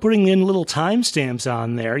thank you for putting in little timestamps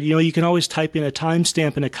on there. You know, you can always type in a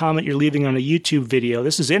timestamp in a comment you're leaving on a YouTube video.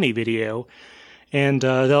 This is any video. And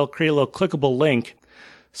they'll create a little clickable link.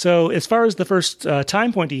 So as far as the first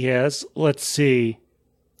time point he has, let's see.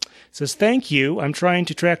 It says, thank you. I'm trying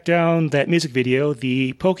to track down that music video,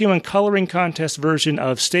 the Pokemon Coloring Contest version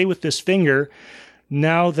of Stay With This Finger.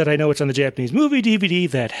 Now that I know it's on the Japanese movie DVD,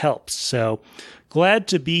 that helps. So glad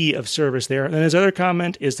to be of service there. And his other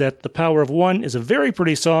comment is that The Power of One is a very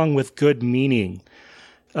pretty song with good meaning.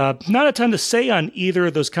 Not a ton to say on either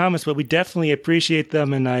of those comments, but we definitely appreciate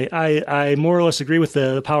them, and I more or less agree with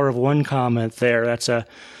the Power of One comment there. That's a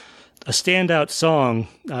standout song,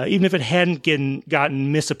 even if it hadn't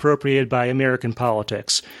gotten misappropriated by American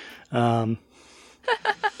politics.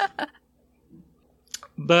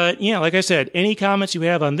 But, yeah, like I said, any comments you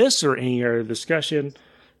have on this or any other discussion,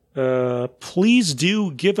 please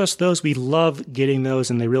do give us those. We love getting those,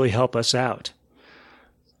 and they really help us out.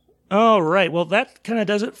 All right, well, that kind of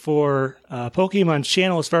does it for Pokemon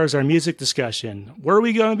Channel as far as our music discussion. What are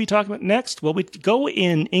we going to be talking about next? Well, we go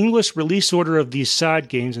in English release order of these side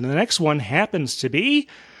games, and the next one happens to be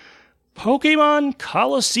Pokemon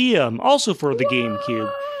Colosseum, also for the GameCube.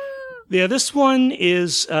 Yeah, this one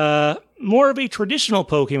is more of a traditional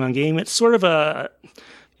Pokemon game. It's sort of a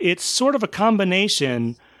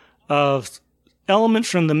combination of elements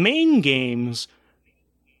from the main games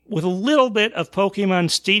with a little bit of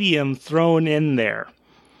Pokemon Stadium thrown in there.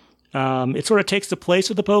 It sort of takes the place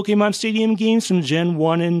of the Pokemon Stadium games from Gen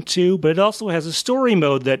 1 and 2, but it also has a story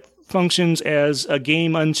mode that functions as a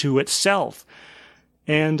game unto itself.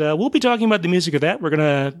 And we'll be talking about the music of that. We're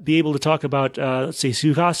going to be able to talk about,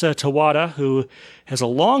 Tsukasa Tawada, who has a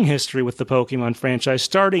long history with the Pokemon franchise,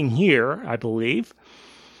 starting here, I believe.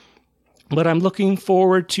 But I'm looking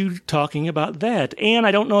forward to talking about that. And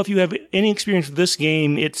I don't know if you have any experience with this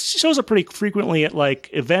game. It shows up pretty frequently at,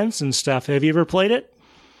 events and stuff. Have you ever played it?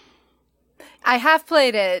 I have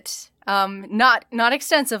played it. Not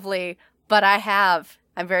extensively, but I have.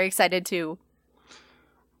 I'm very excited too.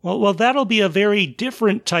 Well, that'll be a very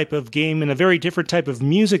different type of game and a very different type of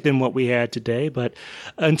music than what we had today. But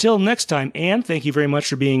until next time, Anne, thank you very much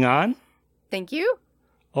for being on. Thank you.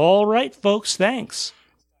 All right, folks, thanks.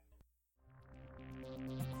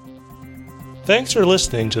 Thanks for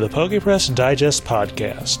listening to the PokePress Digest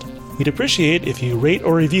podcast. We'd appreciate if you rate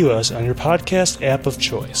or review us on your podcast app of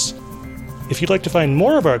choice. If you'd like to find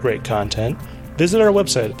more of our great content, visit our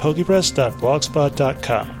website at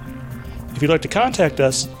pokepress.blogspot.com. If you'd like to contact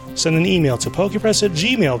us, send an email to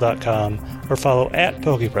pokepress@gmail.com or follow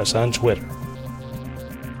 @pokepress on Twitter.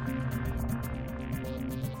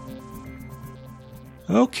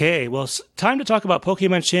 Okay, well, it's time to talk about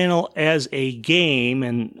Pokemon Channel as a game,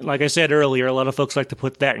 and like I said earlier, a lot of folks like to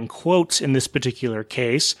put that in quotes in this particular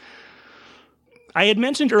case. I had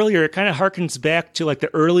mentioned earlier, it kind of harkens back to the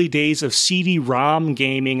early days of CD-ROM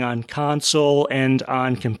gaming on console and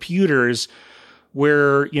on computers,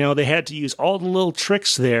 where, they had to use all the little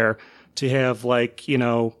tricks there to have,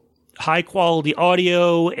 high quality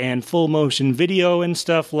audio and full motion video and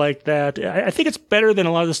stuff like that. I think it's better than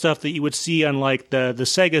a lot of the stuff that you would see on like the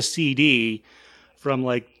Sega CD from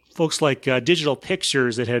like folks like Digital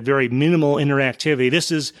Pictures that had very minimal interactivity. This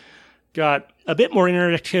has got a bit more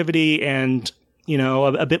interactivity and, you know,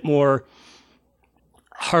 a bit more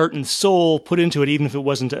heart and soul put into it, even if it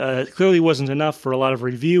wasn't clearly wasn't enough for a lot of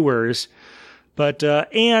reviewers. But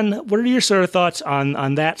Anne, what are your sort of thoughts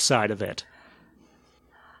on that side of it?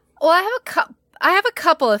 Well, I have a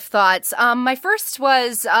couple of thoughts. My first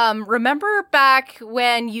was, remember back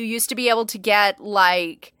when you used to be able to get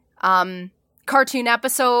like cartoon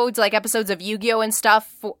episodes, like episodes of Yu-Gi-Oh and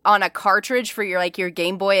stuff on a cartridge for your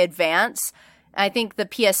Game Boy Advance? I think the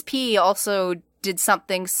PSP also did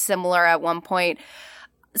something similar at one point.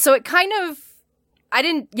 So it kind of, I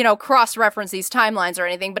didn't, cross-reference these timelines or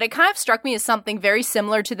anything, but it kind of struck me as something very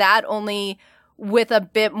similar to that, only with a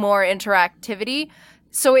bit more interactivity.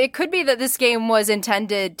 So it could be that this game was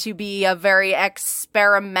intended to be a very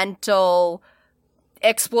experimental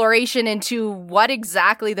exploration into what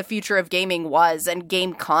exactly the future of gaming was and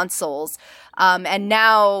game consoles. And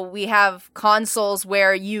now we have consoles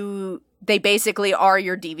where they basically are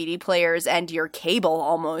your DVD players and your cable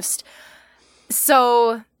almost.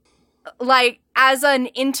 So, as an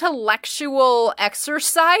intellectual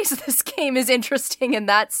exercise, this game is interesting in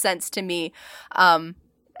that sense to me. As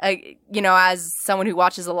someone who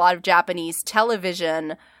watches a lot of Japanese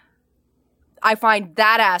television, I find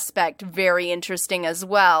that aspect very interesting as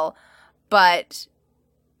well. But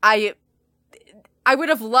I would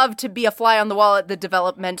have loved to be a fly on the wall at the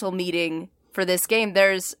developmental meeting for this game.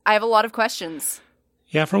 I have a lot of questions.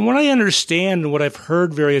 Yeah, from what I understand and what I've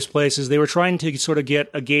heard various places, they were trying to sort of get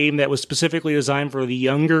a game that was specifically designed for the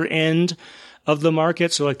younger end of the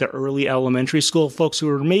market. So like the early elementary school folks who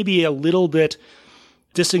were maybe a little bit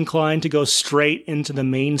disinclined to go straight into the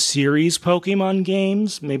main series Pokemon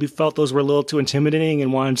games, maybe felt those were a little too intimidating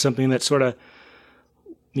and wanted something that sort of,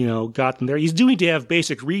 got them there. You do need to have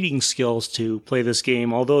basic reading skills to play this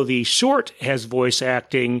game, although the short has voice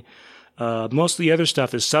acting. Most of the other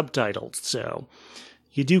stuff is subtitled, so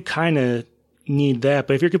you do kind of need that.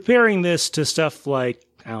 But if you're comparing this to stuff like,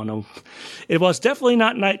 I don't know, it was definitely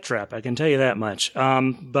not Night Trap, I can tell you that much.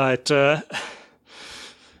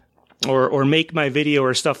 Or Make My Video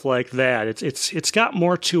or stuff like that. It's got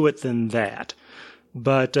more to it than that.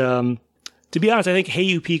 But to be honest, I think Hey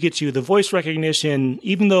You Pikachu, the voice recognition,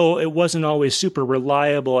 even though it wasn't always super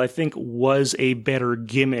reliable, I think was a better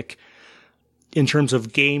gimmick in terms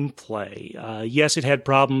of gameplay. Yes, it had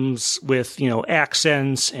problems with,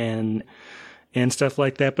 accents and stuff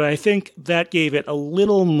like that, but I think that gave it a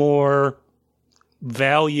little more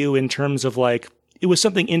value in terms of it was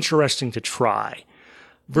something interesting to try.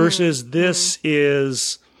 Versus this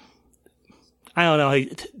is, I don't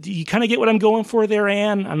know, do you kind of get what I'm going for there,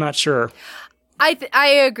 Anne? I'm not sure. I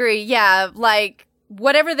agree, yeah.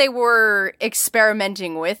 Whatever they were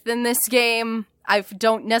experimenting with in this game, I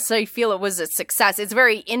don't necessarily feel it was a success. It's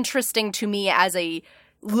very interesting to me as a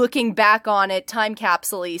looking back on it, time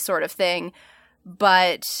capsule-y sort of thing.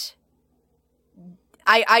 But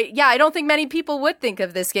I don't think many people would think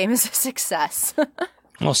of this game as a success.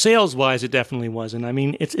 Well, sales-wise, it definitely wasn't. I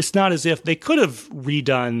mean, it's not as if they could have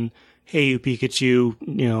redone Hey You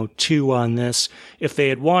Pikachu, 2 on this if they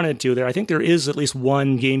had wanted to. I think there is at least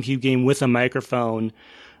one GameCube game with a microphone.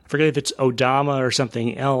 I forget if it's Odama or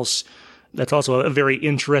something else. That's also a very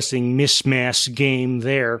interesting mishmash game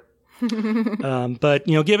there. But,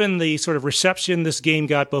 given the sort of reception this game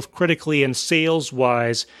got both critically and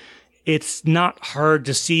sales-wise, it's not hard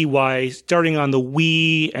to see why, starting on the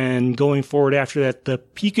Wii and going forward after that, the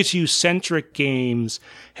Pikachu-centric games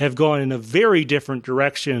have gone in a very different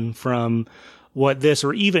direction from what this,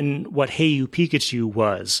 or even what Hey You Pikachu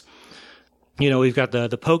was. We've got the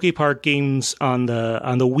PokePark games on the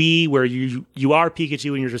Wii, where you are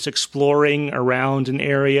Pikachu and you're just exploring around an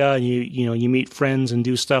area, and you meet friends and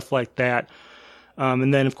do stuff like that.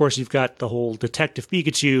 And then, of course, you've got the whole Detective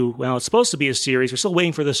Pikachu. Well, it's supposed to be a series. We're still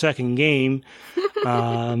waiting for the second game,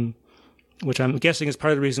 which I'm guessing is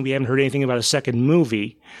part of the reason we haven't heard anything about a second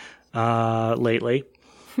movie lately.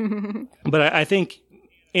 But I think,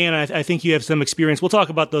 Anne, I think you have some experience. We'll talk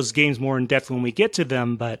about those games more in depth when we get to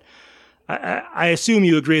them, but I assume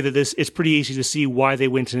you agree that it's pretty easy to see why they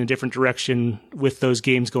went in a different direction with those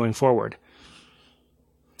games going forward.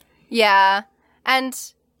 Yeah, and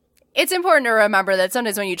it's important to remember that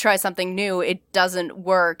sometimes when you try something new, it doesn't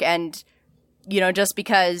work. And, just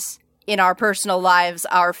because in our personal lives,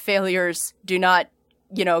 our failures do not,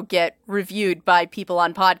 get reviewed by people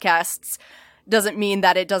on podcasts, doesn't mean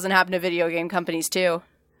that it doesn't happen to video game companies too.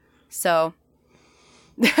 So,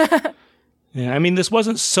 Yeah, I mean, this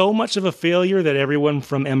wasn't so much of a failure that everyone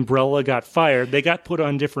from Umbrella got fired. They got put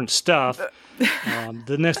on different stuff.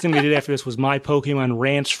 The next thing they did after this was My Pokemon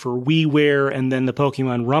Ranch for WiiWare and then the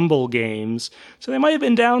Pokemon Rumble games. So they might have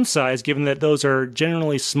been downsized, given that those are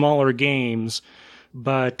generally smaller games.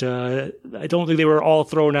 But I don't think they were all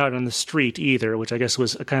thrown out on the street either, which I guess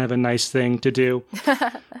was kind of a nice thing to do.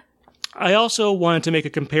 I also wanted to make a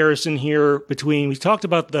comparison here between, we talked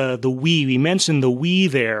about the Wii, we mentioned the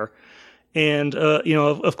Wii there. And,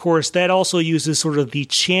 of course, that also uses sort of the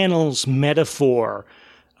channels metaphor.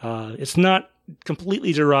 It's not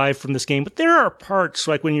completely derived from this game, but there are parts,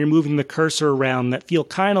 like when you're moving the cursor around, that feel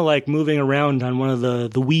kind of like moving around on one of the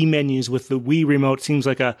Wii menus with the Wii remote. Seems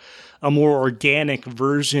like a more organic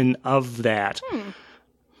version of that.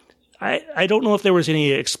 I don't know if there was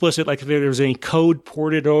any explicit, like if there was any code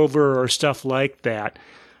ported over or stuff like that.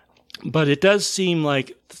 But it does seem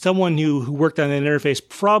like someone who worked on the interface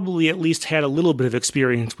probably at least had a little bit of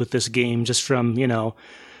experience with this game just from,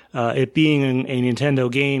 it being a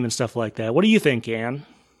Nintendo game and stuff like that. What do you think, Anne?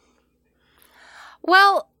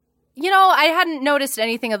 Well, I hadn't noticed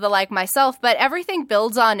anything of the like myself, but everything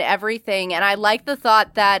builds on everything. And I like the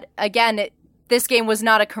thought that, again, this game was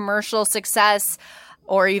not a commercial success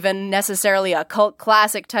or even necessarily a cult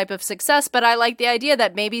classic type of success. But I like the idea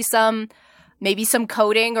that maybe some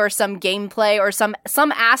coding or some gameplay or some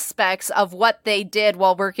aspects of what they did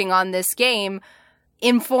while working on this game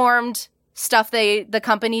informed stuff the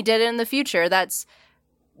company did in the future. That's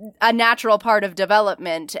a natural part of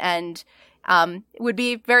development, and it would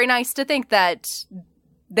be very nice to think that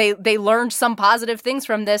they learned some positive things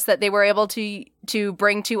from this that they were able to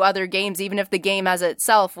bring to other games, even if the game as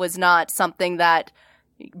itself was not something that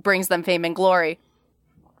brings them fame and glory.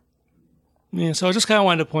 Yeah, so I just kind of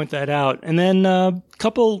wanted to point that out. And then a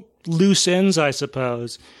couple loose ends, I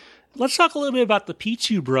suppose. Let's talk a little bit about the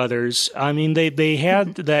Pichu brothers. I mean, they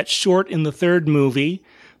had that short in the third movie.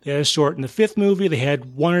 They had a short in the fifth movie. They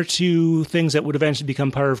had one or two things that would eventually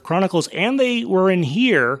become part of Chronicles, and they were in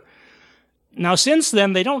here. Now, since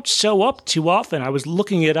then, they don't show up too often. I was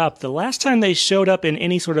looking it up. The last time they showed up in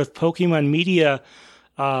any sort of Pokemon media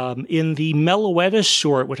in the Meloetta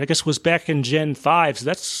short, which I guess was back in Gen 5, so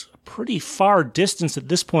that's pretty far distance at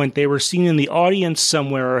this point. They were seen in the audience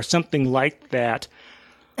somewhere or something like that.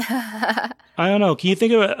 I don't know. Can you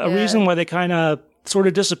think of a reason why they kind of sort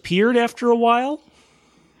of disappeared after a while?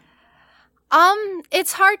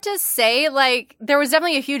 It's hard to say. Like, there was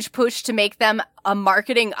definitely a huge push to make them a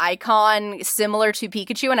marketing icon similar to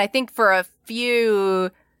Pikachu, and I think for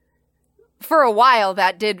a while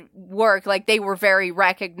that did work. Like, they were very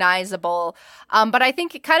recognizable. But I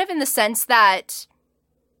think kind of in the sense that,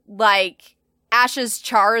 like, Ash's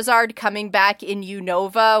Charizard coming back in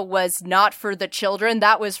Unova was not for the children.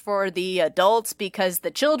 That was for the adults, because the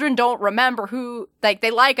children don't remember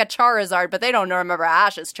they like a Charizard, but they don't remember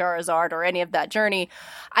Ash's Charizard or any of that journey.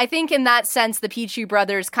 I think in that sense, the Pichu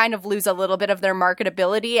brothers kind of lose a little bit of their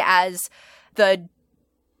marketability as the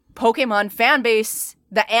Pokemon fan base,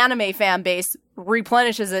 the anime fan base,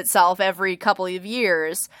 replenishes itself every couple of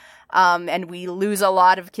years. And we lose a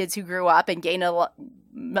lot of kids who grew up and gain a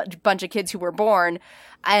bunch of kids who were born.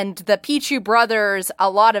 And the Pichu brothers, a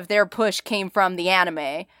lot of their push came from the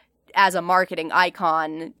anime as a marketing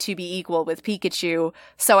icon to be equal with Pikachu.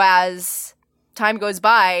 So as time goes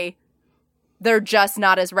by, they're just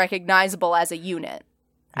not as recognizable as a unit,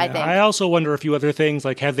 I think. I also wonder a few other things,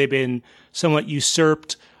 like have they been somewhat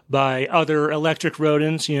usurped by other electric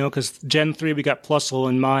rodents, because Gen 3 we got Plusle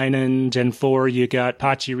and Mine, and Gen 4 you got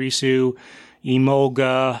Pachirisu,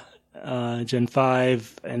 Emolga, Gen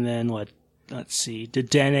 5, and then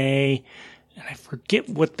Dedenne, and I forget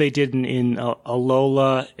what they did in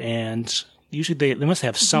Alola, and usually they must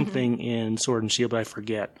have something in Sword and Shield, but I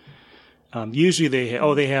forget. Usually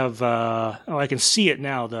they have, I can see it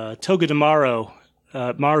now, the Togedemaru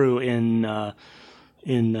Maru in the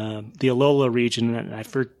Alola region, and I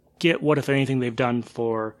forget what, if anything, they've done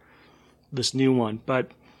for this new one.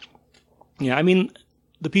 But, yeah, I mean,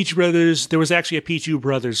 the Pichu Brothers, there was actually a Pichu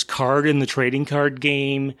Brothers card in the trading card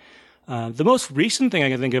game. The most recent thing I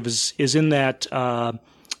can think of is in that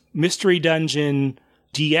Mystery Dungeon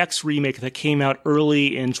DX remake that came out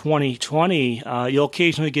early in 2020. You'll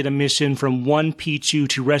occasionally get a mission from one Pichu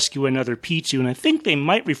to rescue another Pichu, and I think they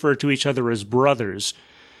might refer to each other as brothers.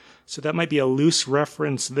 So that might be a loose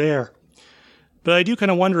reference there. But I do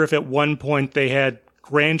kind of wonder if at one point they had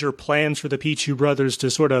grander plans for the Pichu brothers to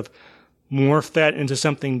sort of morph that into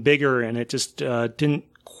something bigger, and it just didn't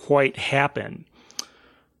quite happen.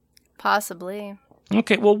 Possibly.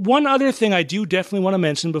 Okay, well, one other thing I do definitely want to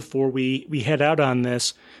mention before we head out on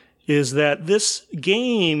this is that this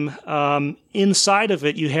game, inside of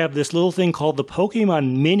it, you have this little thing called the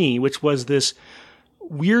Pokemon Mini, which was this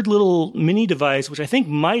weird little mini device, which I think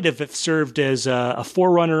might have served as a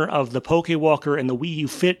forerunner of the Pokewalker and the Wii U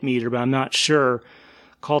Fit Meter, but I'm not sure,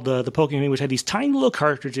 called the Pokemon Mini, which had these tiny little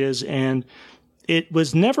cartridges, and it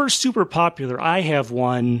was never super popular. I have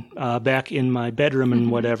one back in my bedroom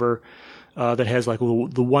and whatever that has like the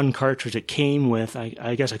one cartridge it came with.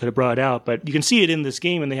 I guess I could have brought it out, but you can see it in this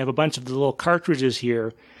game, and they have a bunch of the little cartridges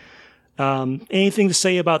here. Anything to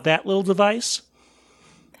say about that little device?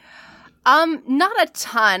 Not a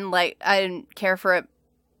ton. Like, I didn't care for it.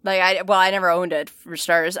 Like, I never owned it, for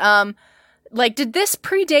starters. Like, did this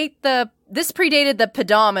predated the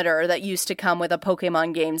pedometer that used to come with a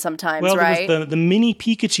Pokemon game sometimes, right? There was the mini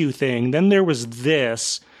Pikachu thing. Then there was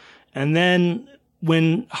this. And then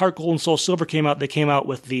when Heart Gold and Soul Silver came out, they came out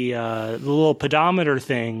with the little pedometer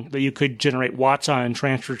thing that you could generate watts on and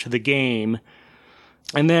transfer to the game.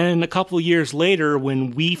 And then a couple of years later,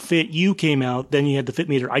 when Wii Fit U came out, then you had the Fit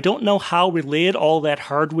Meter. I don't know how related all that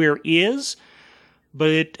hardware is,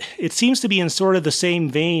 but it seems to be in sort of the same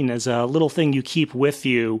vein as a little thing you keep with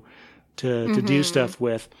you to do stuff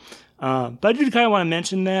with. But I did kind of want to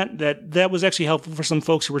mention that was actually helpful for some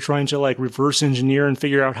folks who were trying to like reverse engineer and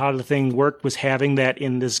figure out how the thing worked, was having that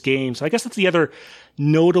in this game. So I guess that's the other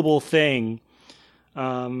notable thing.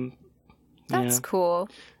 That's cool.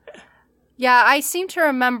 Yeah, I seem to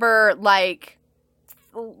remember, like,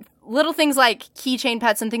 little things like keychain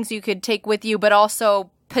pets and things you could take with you, but also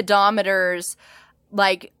pedometers.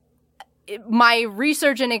 Like, my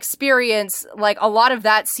research and experience, like, a lot of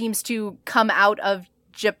that seems to come out of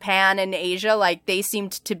Japan and Asia. Like, they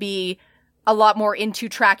seemed to be a lot more into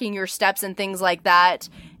tracking your steps and things like that,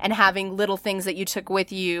 and having little things that you took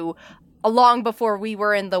with you long before we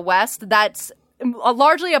were in the West. That's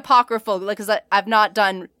largely apocryphal, because I've not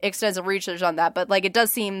done extensive research on that, but like it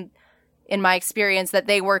does seem in my experience that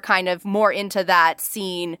they were kind of more into that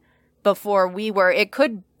scene before we were. It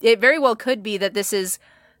very well could be that this is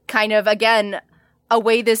kind of, again, a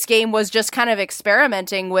way this game was just kind of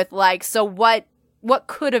experimenting with, like, so what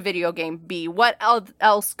could a video game be? What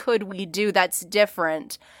else could we do that's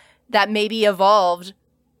different, that maybe evolved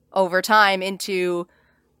over time into,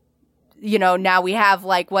 you know, now we have,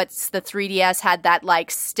 like, what's the 3DS had that,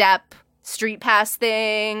 like, step street pass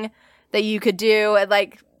thing that you could do. And,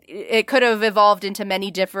 like, it could have evolved into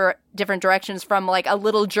many different directions from, like, a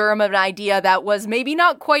little germ of an idea that was maybe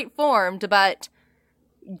not quite formed, but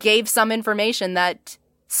gave some information that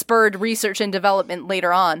spurred research and development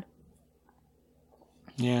later on.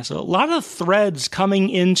 Yeah, so a lot of threads coming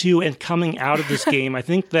into and coming out of this game. I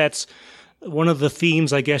think that's one of the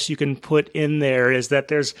themes, I guess, you can put in there, is that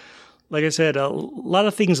there's, like I said, a lot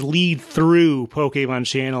of things lead through Pokemon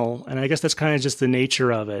Channel, and I guess that's kind of just the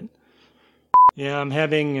nature of it. Yeah, I'm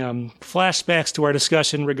having flashbacks to our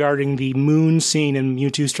discussion regarding the moon scene in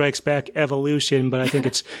Mewtwo Strikes Back Evolution, but I think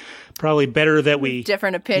it's probably better that we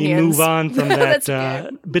different opinions. We move on from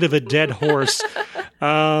that bit of a dead horse.